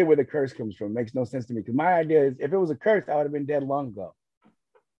no idea where the curse comes from. It makes no sense to me because my idea is if it was a curse, I would have been dead long ago.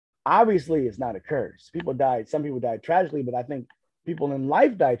 Obviously, it's not a curse. People died. Some people died tragically, but I think people in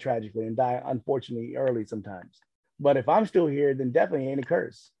life die tragically and die, unfortunately, early sometimes. But if I'm still here, then definitely ain't a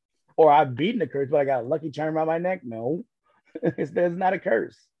curse. Or I've beaten a curse, but I got a lucky charm around my neck. No, it's not a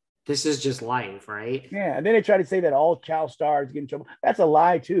curse. This is just life, right? Yeah. And then they try to say that all child stars get in trouble. That's a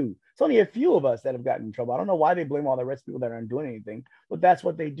lie, too. It's only a few of us that have gotten in trouble. I don't know why they blame all the rest of people that aren't doing anything, but that's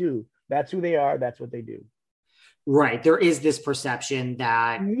what they do. That's who they are. That's what they do. Right. There is this perception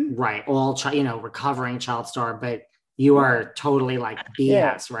that, right, all, recovering child star, but you are totally like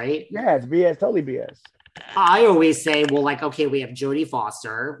BS, right? Yeah, it's BS, totally BS. I always say, well, like, okay, we have Jodie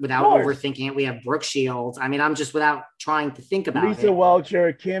Foster without overthinking it. We have Brooke Shields. I mean, I'm just without trying to think about Lisa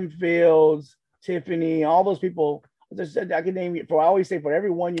Welcher, Kim Fields, Tiffany, all those people. I can name you I always say for every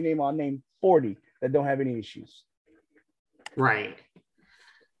one you name, I'll name 40 that don't have any issues. Right.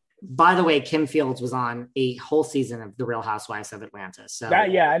 By the way, Kim Fields was on a whole season of The Real Housewives of Atlanta. So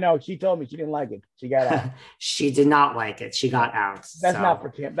I know. She told me she didn't like it. She got out. She did not like it. She got out. That's not for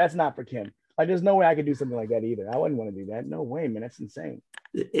Kim. That's not for Kim. Like, there's no way I could do something like that either. I wouldn't want to do that. No way, man. That's insane.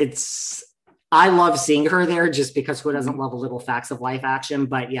 I love seeing her there just because who doesn't love a little facts of life action?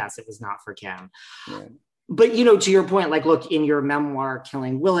 But yes, it was not for Kim. Yeah. But, to your point, like, look, in your memoir,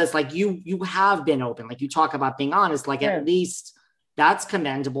 Killing Willis, like you have been open. Like, you talk about being honest, like at least that's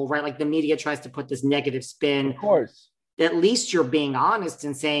commendable, right? Like the media tries to put this negative spin. Of course. At least you're being honest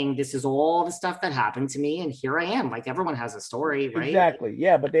and saying, this is all the stuff that happened to me. And here I am. Like, everyone has a story, right? Exactly.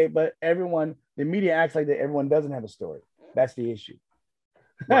 Yeah. But the media acts like that everyone doesn't have a story. That's the issue.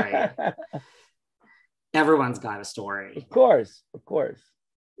 Right. Everyone's got a story. Of course.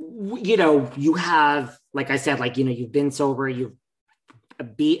 You have, like I said, like, you've been sober, you've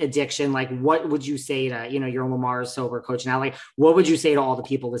beat addiction. Like, what would you say to, you're Lamar's sober coach now? Like, what would you say to all the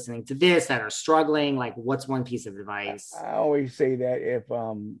people listening to this that are struggling? Like, what's one piece of advice? I always say that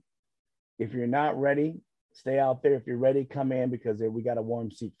if you're not ready, stay out there. If you're ready, come in because we got a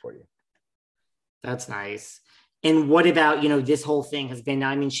warm seat for you. That's nice. And what about, this whole thing has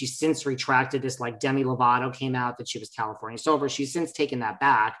been, she's since retracted this, like Demi Lovato came out that she was California sober. She's since taken that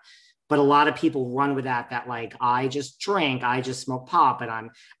back. But a lot of people run with that like, I just drink, I just smoke pot. But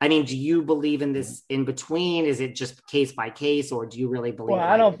do you believe in this in between? Is it just case by case, or do you really believe? Well,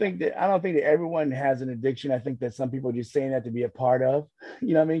 I don't think that everyone has an addiction. I think that some people are just saying that to be a part of,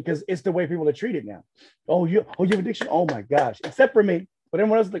 because it's the way people are treated now. Oh, you have addiction? Oh my gosh. Except for me. But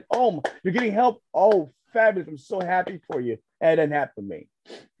everyone else is like, oh, you're getting help. Oh, fabulous. I'm so happy for you. And it doesn't happen for me.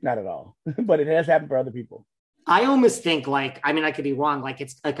 Not at all. But it has happened for other people. I almost think like, I mean, I could be wrong. Like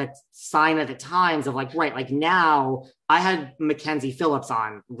it's like a sign of the times of like, right. Like now I had Mackenzie Phillips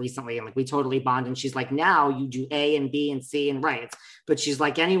on recently and like we totally bond. And she's like, now you do A and B and C and right. But she's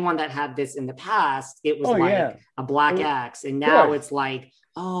like anyone that had this in the past, it was a black X. And now it's like,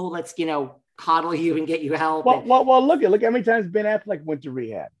 oh, let's, coddle you and get you help. Well, look how many times Ben Affleck went to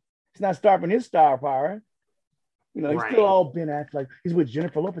rehab. He's not starving his star power. He's still all Ben Affleck. He's with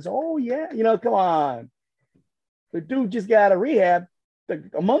Jennifer Lopez. Oh yeah. Come on. The dude just got out of rehab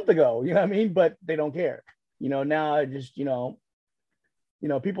a month ago, you know what I mean? But they don't care. Now I just,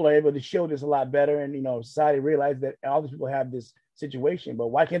 people are able to show this a lot better. And, society realized that all these people have this situation, but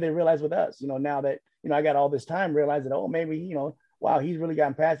why can't they realize with us? Now that, I got all this time, realize that, oh, maybe, wow, he's really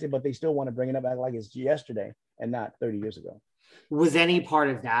gotten past it, but they still want to bring it up like it's yesterday and not 30 years ago. Was any part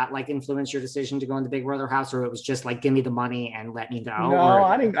of that like influence your decision to go in the Big Brother house, or it was just like, give me the money and let me go? No,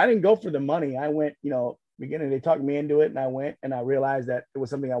 I didn't go for the money. I went, beginning, they talked me into it and I went and I realized that it was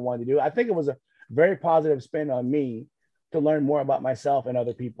something I wanted to do. I think it was a very positive spin on me to learn more about myself and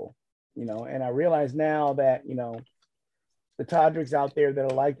other people, and I realize now that, the Todricks out there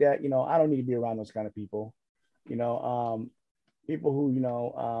that are like that, I don't need to be around those kind of people, people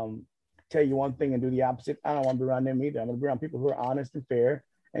who, tell you one thing and do the opposite. I don't want to be around them either. I'm going to be around people who are honest and fair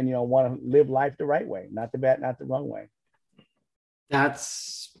and, want to live life the right way, not the wrong way.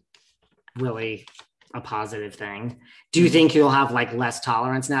 That's really a positive thing. Do you think you'll have like less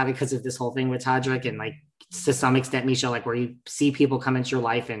tolerance now because of this whole thing with Todrick and like to some extent, Misha, like where you see people come into your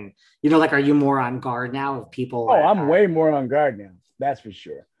life and, like, are you more on guard now of people? Oh, I'm way more on guard now. That's for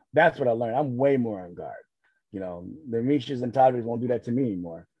sure. That's what I learned. I'm way more on guard. The Mishas and Todricks won't do that to me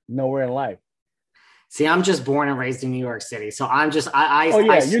anymore. Nowhere in life. See, I'm just born and raised in New York City. So I'm just,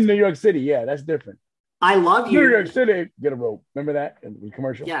 you're in New York City. Yeah, that's different. I love you. New York City, get a rope. Remember that in the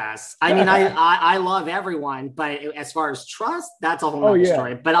commercial? Yes. I mean, I love everyone, but as far as trust, that's a whole other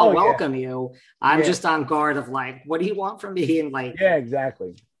story. But I'll welcome you. I'm just on guard of like, what do you want from me? And like, yeah,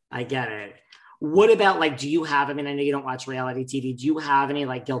 exactly. I get it. What about like, do you have, I mean, I know you don't watch reality TV. Do you have any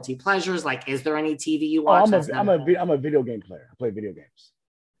like guilty pleasures? Like, is there any TV you watch? I'm a video game player. I play video games.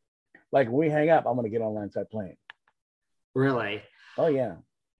 Like when we hang up, I'm going to get online and start playing. Really? Oh yeah.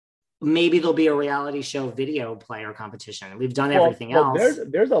 Maybe there'll be a reality show video player competition. We've done everything else.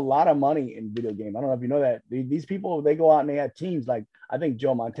 There's a lot of money in video game. I don't know if you know that. These people, they go out and they have teams. Like I think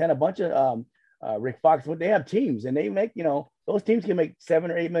Joe Montana, a bunch of Rick Fox, they have teams and they make, those teams can make $7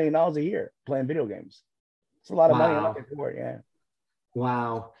 or $8 million a year playing video games. It's a lot of money. I'm looking for it. Yeah.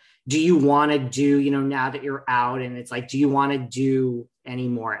 Wow. Do you want to do, now that you're out and it's like, do you want to do any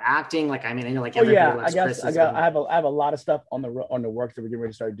more acting? Like, I mean, I know like everybody loves Chris. I have a lot of stuff on the works that we're getting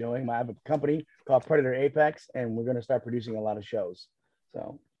ready to start doing. I have a company called Predator Apex, and we're going to start producing a lot of shows.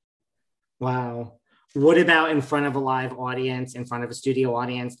 So, wow. What about in front of a live audience, in front of a studio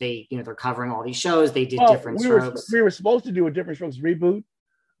audience? They, they're covering all these shows. They did different strokes. We were supposed to do a Different Strokes reboot,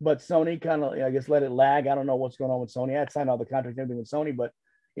 but Sony kind of, I guess, let it lag. I don't know what's going on with Sony. I had signed all the contracts and everything with Sony, but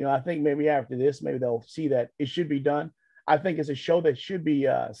I think maybe after this, maybe they'll see that it should be done. I think it's a show that should be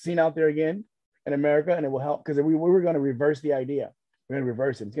seen out there again in America, and it will help because we were going to reverse the idea. We're going to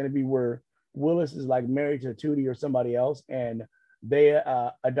reverse it. It's going to be where Willis is like married to Tootie or somebody else, and they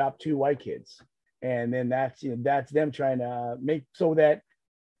adopt 2 white kids, and then that's them trying to make so that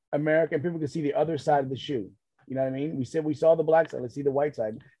American people can see the other side of the shoe. You know what I mean? We said we saw the black side. Let's see the white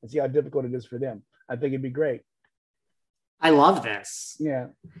side and see how difficult it is for them. I think it'd be great. I love this. Yeah.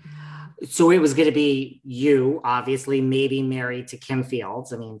 So it was going to be you, obviously, maybe married to Kim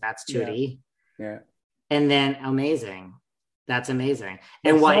Fields. I mean, that's Tootie. Yeah. And then amazing. That's amazing.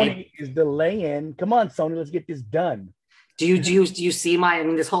 And what Sony is delaying? Come on, Sony, let's get this done. Do you see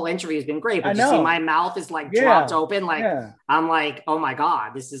this whole interview has been great, but you see my mouth is like dropped open. Like I'm like, oh my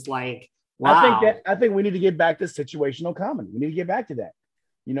God, this is like, wow. I think we need to get back to situational comedy. We need to get back to that.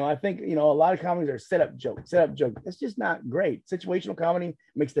 I think, a lot of comedies are set up joke. It's just not great. Situational comedy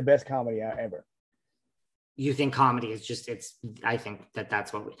makes the best comedy ever. You think comedy is I think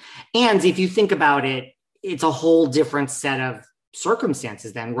that's what and if you think about it, it's a whole different set of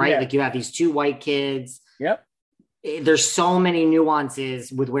circumstances then, right? Yeah. Like you have these 2 white kids. Yep. There's so many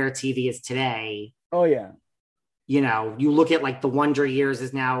nuances with where TV is today. Oh yeah. You look at like the Wonder Years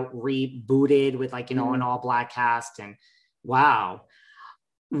is now rebooted with like, an all black cast and wow.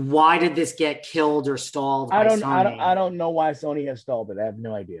 Why did this get killed or stalled? I don't know why Sony has stalled it. I have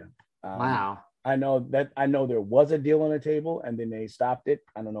no idea. Wow. I know there was a deal on the table and then they stopped it.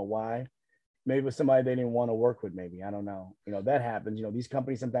 I don't know why. Maybe it was somebody they didn't want to work with. Maybe, I don't know. That happens. These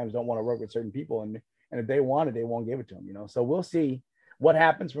companies sometimes don't want to work with certain people, and if they want it, they won't give it to them. So we'll see. what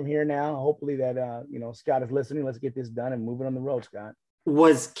happens from here now. Hopefully that Scott is listening. Let's get this done and move it on the road, Scott.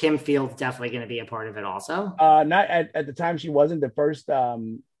 Was Kim Fields definitely going to be a part of it also? Not at the time. She wasn't. The first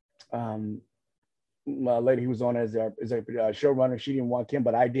lady who was on as a showrunner, she didn't want Kim,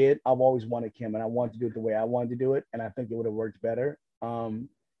 but I did. I've always wanted Kim, and I wanted to do it the way I wanted to do it, and I think it would have worked better.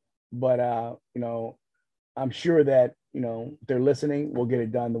 But I'm sure that if they're listening, we'll get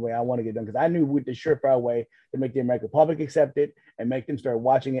it done the way I want to get it done, because I knew with the surefire way to make the American public accept it and make them start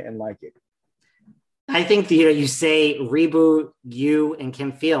watching it and like it. I think you say reboot you and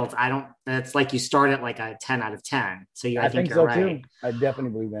Kim Fields. That's like you start at like a 10 out of 10. So I think you're so right. Too. I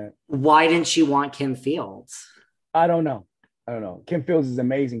definitely believe that. Why didn't you want Kim Fields? I don't know. Kim Fields is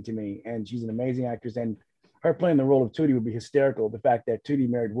amazing to me, and she's an amazing actress, and her playing the role of Tootie would be hysterical. The fact that Tootie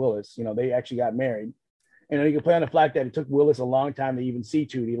married Willis, they actually got married. And you can play on the fact that it took Willis a long time to even see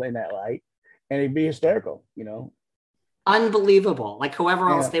Tootie in that light, and it'd be hysterical, Unbelievable. Like whoever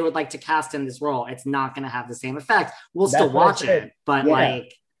else they would like to cast in this role, it's not going to have the same effect. We'll still watch it, but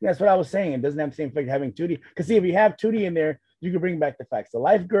that's what I was saying. It doesn't have the same effect having Tootie. Because see, if you have Tootie in there, you can bring back the facts. The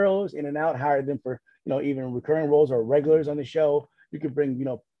life girls in and out, hire them for even recurring roles or regulars on the show. You could bring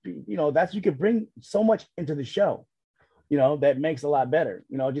you could bring so much into the show, that makes a lot better.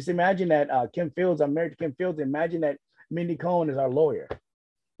 Just imagine that Kim Fields. I'm married to Kim Fields. Imagine that Mindy Cohn is our lawyer,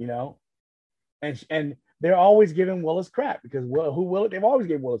 and they're always giving Willis crap because they've always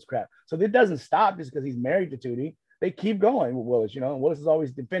given Willis crap. So it doesn't stop just because he's married to Tootie. They keep going with Willis, and Willis is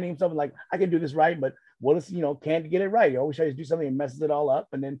always defending himself like, I can do this right, but Willis, can't get it right. He always tries to do something and messes it all up.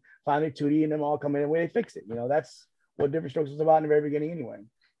 And then finally Tootie and them all come in and way they fix it. That's what Different Strokes was about in the very beginning anyway.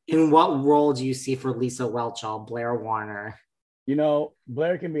 In what role do you see for Lisa Whelchel, Blair Warner?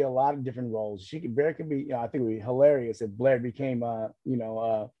 Blair can be a lot of different roles. Blair can be, I think it would be hilarious if Blair became,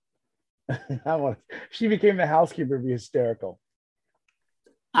 she became the housekeeper. It'd be hysterical.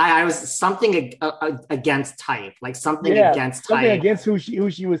 I was something against type, like something against type. Something against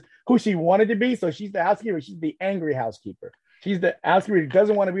who she wanted to be. So she's the housekeeper. She's the angry housekeeper. She's the housekeeper who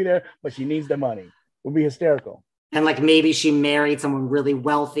doesn't want to be there, but she needs the money. Would be hysterical. And like maybe she married someone really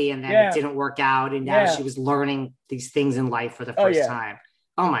wealthy and then it didn't work out. And now she was learning these things in life for the first time.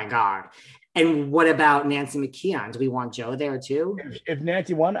 Oh my God. And what about Nancy McKeon? Do we want Joe there too? If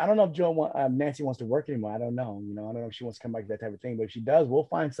Nancy won, I don't know if Nancy wants to work anymore. I don't know. I don't know if she wants to come back to that type of thing, but if she does, we'll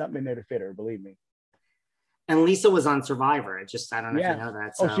find something in there to fit her, believe me. And Lisa was on Survivor. I don't know if you know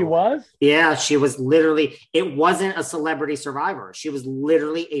that. So. Oh, she was? Yeah, she was literally, it wasn't a celebrity Survivor. She was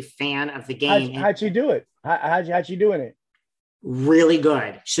literally a fan of the game. How'd she do it? How'd she doing it? Really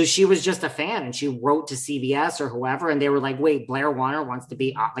good. So she was just a fan and she wrote to CBS or whoever, and they were like, wait, Blair Warner wants to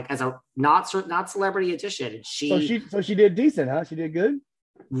be like as a not celebrity edition. And so she did decent, huh? She did good?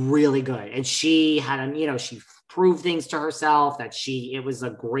 Really good. And she had she proved things to herself that she had a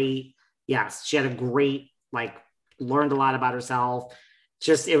great, learned a lot about herself.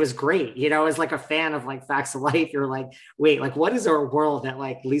 Just, it was great. As like a fan of like Facts of Life, you're like, wait, like what is our world that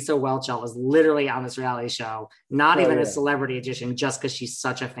like Lisa Whelchel is literally on this reality show, not even a celebrity edition, just because she's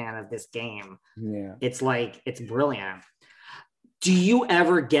such a fan of this game. Yeah. It's brilliant. Do you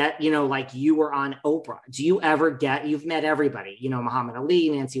ever get, like you were on Oprah, you've met everybody, Muhammad Ali,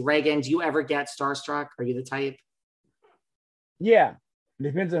 Nancy Reagan. Do you ever get starstruck? Are you the type? Yeah.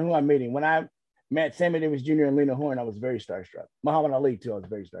 Depends on who I'm meeting. When I met Sammy Davis Jr. and Lena Horne, I was very starstruck. Muhammad Ali too, I was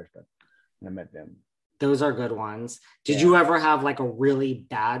very starstruck when I met them. Those are good ones. Did you ever have like a really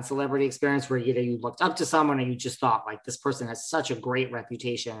bad celebrity experience where either you looked up to someone or you just thought like this person has such a great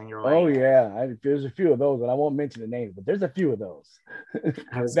reputation and you're like, oh yeah, there's a few of those, and I won't mention the names, but there's a few of those.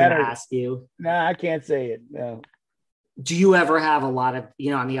 I was going to ask you. Nah, I can't say it. No. Do you ever have a lot of,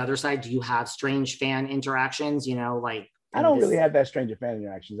 on the other side, do you have strange fan interactions, I don't really have that strange fan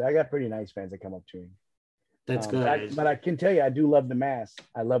interactions. I got pretty nice fans that come up to me. That's good. But I can tell you, I do love the mask.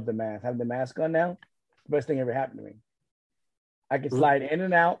 I love the mask. Having the mask on now, the best thing ever happened to me. I can slide in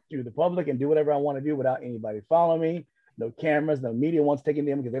and out through the public and do whatever I want to do without anybody following me. No cameras, no media wants taking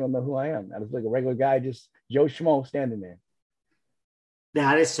them because they don't know who I am. I was like a regular guy, just Joe Schmo standing there.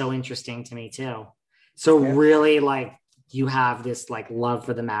 That is so interesting to me too. So really like, you have this like love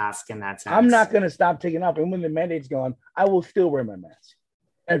for the mask in that sense. I'm not going to stop taking off. And when the mandate's gone, I will still wear my mask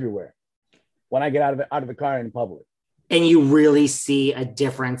everywhere when I get out of the car in public. And you really see a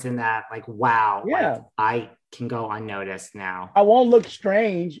difference in that. Like, wow, yeah, like, I can go unnoticed now. I won't look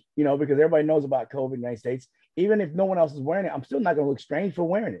strange, because everybody knows about COVID in the United States. Even if no one else is wearing it, I'm still not going to look strange for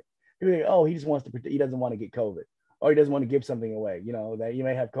wearing it. People think, oh, he just wants to pretend, he doesn't want to get COVID, or he doesn't want to give something away, that you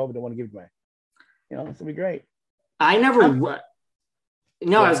may have COVID and want to give it away. It's going to be great. I never.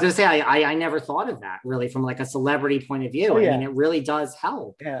 No, Yeah. I was going to say, I never thought of that really from like a celebrity point of view. Oh, I yeah. mean, it really does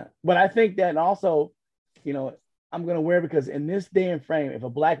help. Yeah. But I think that also, you know, I'm going to wear, because in this day and frame, if a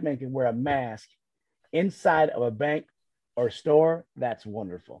black man can wear a mask inside of a bank or store, that's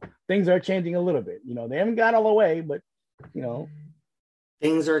wonderful. Things are changing a little bit. You know, they haven't got all the way, but, you know,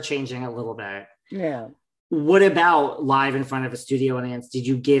 Things are changing a little bit. yeah. What about live in front of a studio audience? Did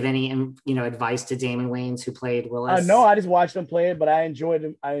you give any, advice to Damon Wayans, who played Willis? No, I just watched them play it, but I enjoyed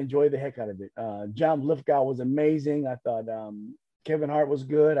them. I enjoyed the heck out of it. John Lithgow was amazing. I thought Kevin Hart was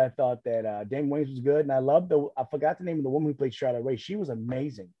good. I thought that Damon Wayans was good, and I forgot the name of the woman who played Charlotte Ray. She was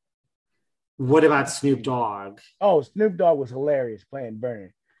amazing. What about Snoop Dogg? Oh, Snoop Dogg was hilarious playing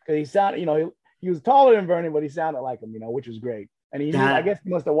Bernie, because he sounded, he was taller than Bernie, but he sounded like him, which was great. And he knew, I guess he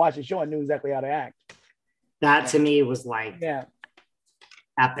must have watched the show and knew exactly how to act. That to me was like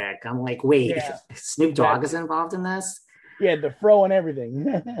epic. I'm like, wait, Snoop Dogg is involved in this? Yeah, the fro and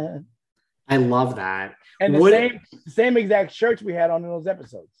everything. I love that. And the same exact shirts we had on those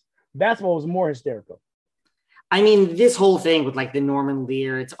episodes. That's what was more hysterical. I mean, this whole thing with like the Norman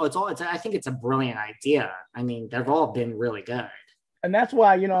Lear, I think it's a brilliant idea. I mean, they've all been really good. And that's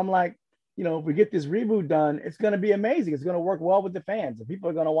why, I'm like, if we get this reboot done, it's going to be amazing. It's going to work well with the fans, and people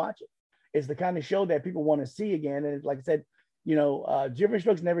are going to watch it. It's the kind of show that people want to see again. And like I said, Diff'rent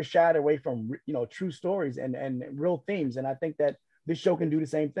Strokes never shied away from, true stories and real themes. And I think that this show can do the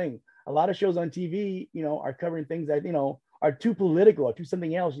same thing. A lot of shows on TV, are covering things that, are too political or too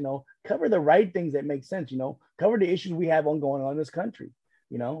something else, cover the right things that make sense, cover the issues we have going on in this country,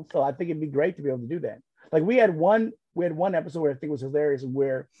 So I think it'd be great to be able to do that. Like we had one episode where I think was hilarious,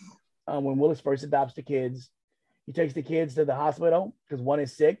 where when Willis first adopts the kids, he takes the kids to the hospital because one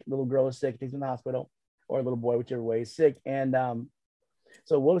is sick, little girl is sick, takes them to the hospital, or a little boy, whichever way, is sick. And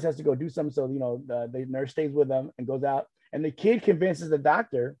so Willis has to go do something. So, the nurse stays with them and goes out, and the kid convinces the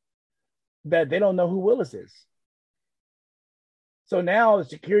doctor that they don't know who Willis is. So now the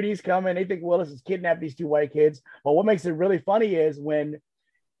security's coming. They think Willis has kidnapped these two white kids. But what makes it really funny is when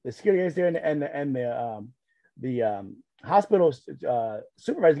the security gets there and the hospital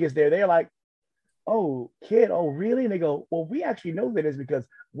supervisor gets there, they're like, "Oh, kid, oh, really?" And they go, "Well, we actually know that is because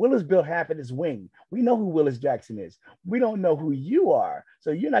Willis built half of this wing. We know who Willis Jackson is. We don't know who you are.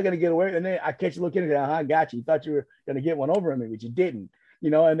 So you're not going to get away." And then I catch you looking at it, got you. You thought you were going to get one over on me, but you didn't.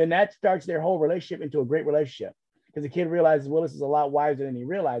 And then that starts their whole relationship into a great relationship, because the kid realizes Willis is a lot wiser than he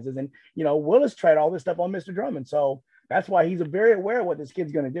realizes. And, Willis tried all this stuff on Mr. Drummond. So that's why he's very aware of what this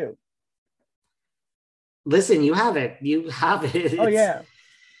kid's going to do. Listen, you have it. Oh, yeah.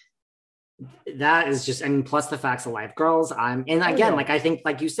 That is just, plus the facts of life, girls. I think,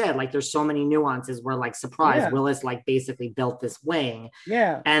 like you said, like there's so many nuances where like surprise Willis like basically built this wing.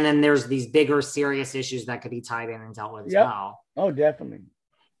 Yeah. And then there's these bigger serious issues that could be tied in and dealt with as well. Oh, definitely.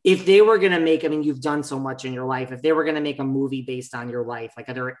 If they were going to make, you've done so much in your life. If they were going to make a movie based on your life, like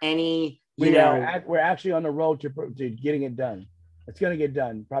are there any, we're actually on the road to getting it done. It's going to get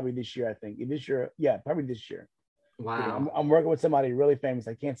done probably this year, I think. This year. Yeah, probably this year. Wow. I'm working with somebody really famous.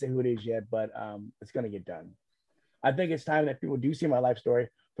 I can't say who it is yet, but it's going to get done. I think it's time that people do see my life story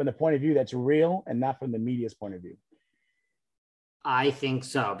from the point of view that's real and not from the media's point of view. I think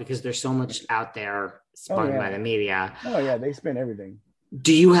so, because there's so much out there spun by the media. Oh, yeah. They spin everything.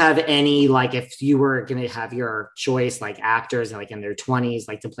 Do you have any, like, if you were going to have your choice, like actors like in their 20s,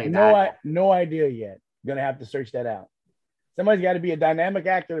 like to play that? No idea yet. Going to have to search that out. Somebody's got to be a dynamic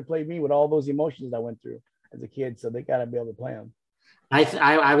actor to play me with all those emotions I went through as a kid. So they got to be able to play them.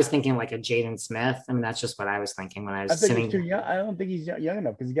 I was thinking like a Jaden Smith. That's just what I was thinking when I was sitting. He's too young. I don't think he's young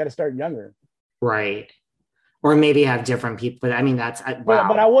enough because you got to start younger. Right. Or maybe have different people. But that's wow.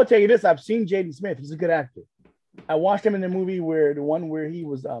 But I will tell you this. I've seen Jaden Smith. He's a good actor. I watched him in the movie where he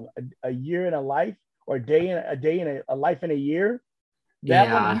was a year in a life, or a day in a life in a year.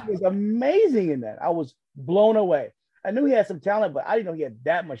 That one, he was amazing in that. I was blown away. I knew he had some talent, but I didn't know he had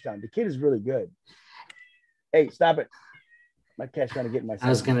that much talent. The kid is really good. Hey, stop it. My cat's trying to get in my son. I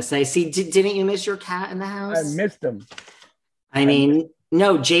was going to say, see, didn't you miss your cat in the house? I missed him.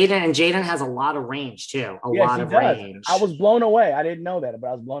 No, Jaden has a lot of range too. A lot of range. I was blown away. I didn't know that, but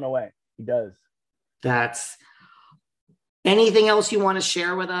I was blown away. He does. That's anything else you want to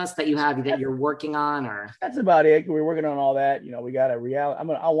share with us that you have that you're working on, or that's about it. We're working on all that. We got a reality.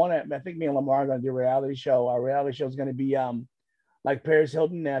 I think me and Lamar are going to do a reality show. Our reality show is going to be like Paris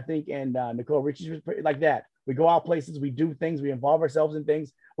Hilton, I think, and Nicole Richie, like that. We go out places, we do things, we involve ourselves in things.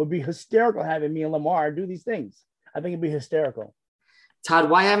 It would be hysterical having me and Lamar do these things. I think it'd be hysterical.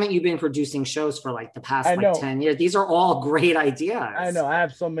 Todd, why haven't you been producing shows for like the past 10 years? These are all great ideas. I know. I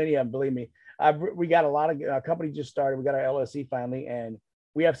have so many of them, believe me. We got a lot of company just started. We got our LLC finally, and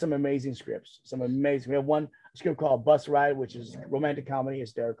We have some amazing scripts. We have one script called Bus Ride, which is romantic comedy,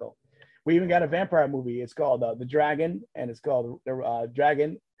 hysterical. We even got a vampire movie. It's called The Dragon, and it's called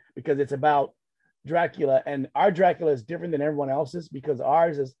Dragon because it's about Dracula. And our Dracula is different than everyone else's because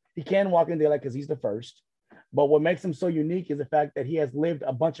ours is, he can walk in daylight because he's the first. But what makes him so unique is the fact that he has lived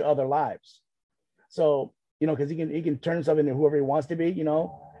a bunch of other lives. So, because he can turn himself into whoever he wants to be,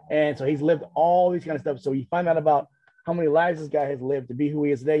 And so he's lived all these kind of stuff. So you find out about how many lives this guy has lived to be who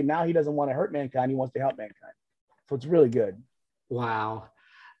he is today. Now he doesn't want to hurt mankind. He wants to help mankind. So it's really good. Wow.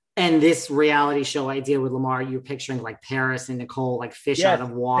 And this reality show idea with Lamar, you're picturing like Paris and Nicole, like fish out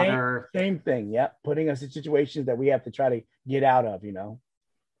of water. Same thing. Yep. Putting us in situations that we have to try to get out of,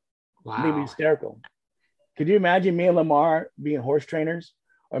 Wow. Maybe hysterical. Could you imagine me and Lamar being horse trainers,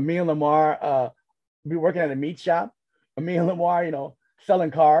 or me and Lamar be working at a meat shop, or me and Lamar,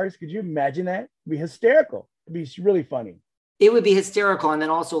 selling cars? Could you imagine that? It'd be hysterical. It'd be really funny. It would be hysterical. And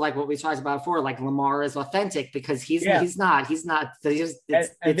then also like what we talked about before, like Lamar is authentic because he's not,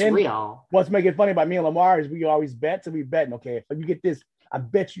 it's real. What's making it funny about me and Lamar is we always bet. So we bet, okay, if you get this, I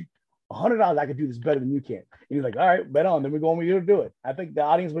bet you $100 I could do this better than you can. And he's like, all right, bet on. Then we're going to do it. I think the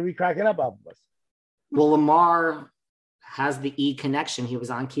audience would be cracking up off of us. Well, Lamar has the E connection. He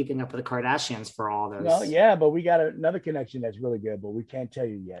was on Keeping Up with the Kardashians for all those. Well, yeah, but we got another connection that's really good, but we can't tell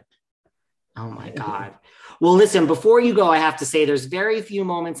you yet. Oh my God. Well, listen, before you go, I have to say there's very few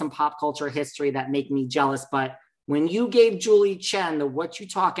moments in pop culture history that make me jealous, but when you gave Julie Chen the "What You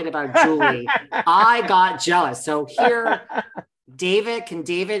Talking About, Julie," I got jealous. So here, can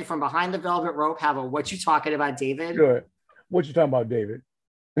David from Behind the Velvet Rope have a "What You Talking About, David"? Sure. What you talking about, David?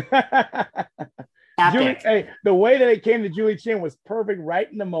 Epic. Julie, the way that it came to Julie Chen was perfect right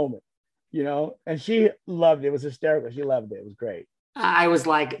in the moment, and she loved it. It was hysterical. She loved it. It was great. I was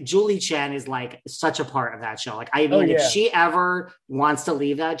like, Julie Chen is like such a part of that show. Like, I mean, if she ever wants to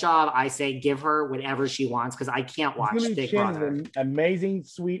leave that job, I say give her whatever she wants because I can't watch Julie Big Chen Brother. is an amazing,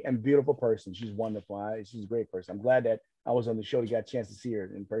 sweet, and beautiful person. She's wonderful. She's a great person. I'm glad that I was on the show to get a chance to see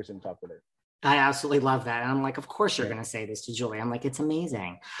her in person and talk with her. I absolutely love that. And I'm like, of course you're going to say this to Julie. I'm like, it's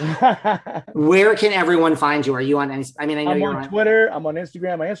amazing. Where can everyone find you? Are you on any, I know I'm you're on Twitter. I'm on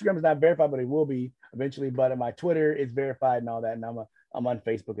Instagram. My Instagram is not verified, but it will be eventually. But my Twitter is verified and all that. And I'm on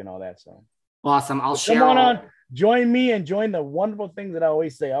Facebook and all that. So awesome. I'll share. Come on, join me and join the wonderful things that I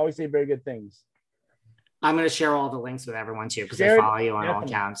always say. I always say very good things. I'm going to share all the links with everyone too, because I follow you on all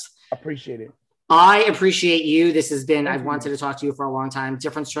accounts. Appreciate it. I appreciate you. This has been, I've wanted to talk to you for a long time.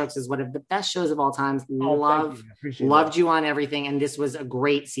 Different Strokes is one of the best shows of all time. Loved you on everything. And this was a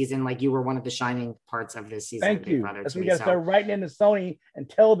great season. Like, you were one of the shining parts of this season. Thank you. That's we got to start writing into Sony and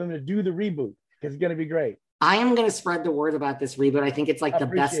tell them to do the reboot because it's going to be great. I am going to spread the word about this reboot. I think it's like the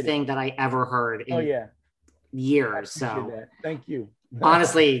best thing that I ever heard in years. So thank you.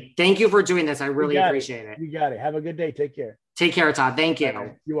 Honestly, thank you for doing this. I really appreciate it. You got it. Have a good day. Take care. Take care, Todd. Thank you.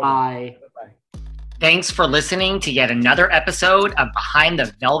 Bye. Bye. Thanks for listening to yet another episode of Behind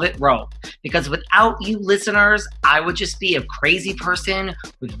the Velvet Rope. Because without you listeners, I would just be a crazy person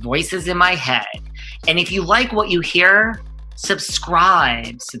with voices in my head. And if you like what you hear,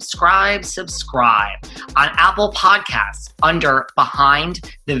 subscribe on Apple Podcasts under Behind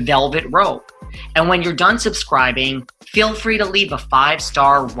the Velvet Rope. And when you're done subscribing, feel free to leave a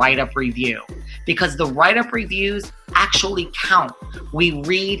 5-star write-up review because the write-up reviews actually count. We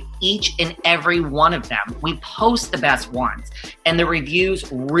read each and every one of them. We post the best ones, and the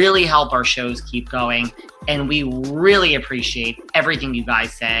reviews really help our shows keep going. And we really appreciate everything you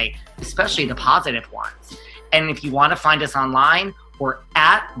guys say, especially the positive ones. And if you want to find us online, we're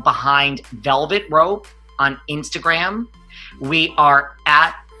at Behind Velvet Rope on Instagram. We are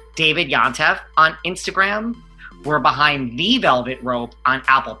at David Yontef on Instagram. We're Behind the Velvet Rope on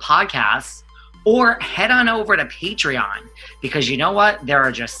Apple Podcasts. Or head on over to Patreon because you know what? There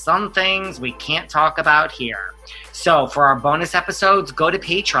are just some things we can't talk about here. So for our bonus episodes, go to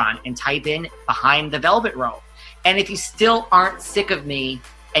Patreon and type in Behind the Velvet Rope. And if you still aren't sick of me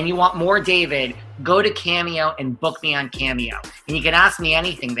and you want more David, go to Cameo and book me on Cameo. And you can ask me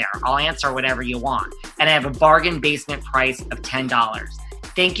anything there. I'll answer whatever you want. And I have a bargain basement price of $10.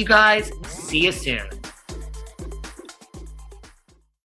 Thank you guys. See you soon.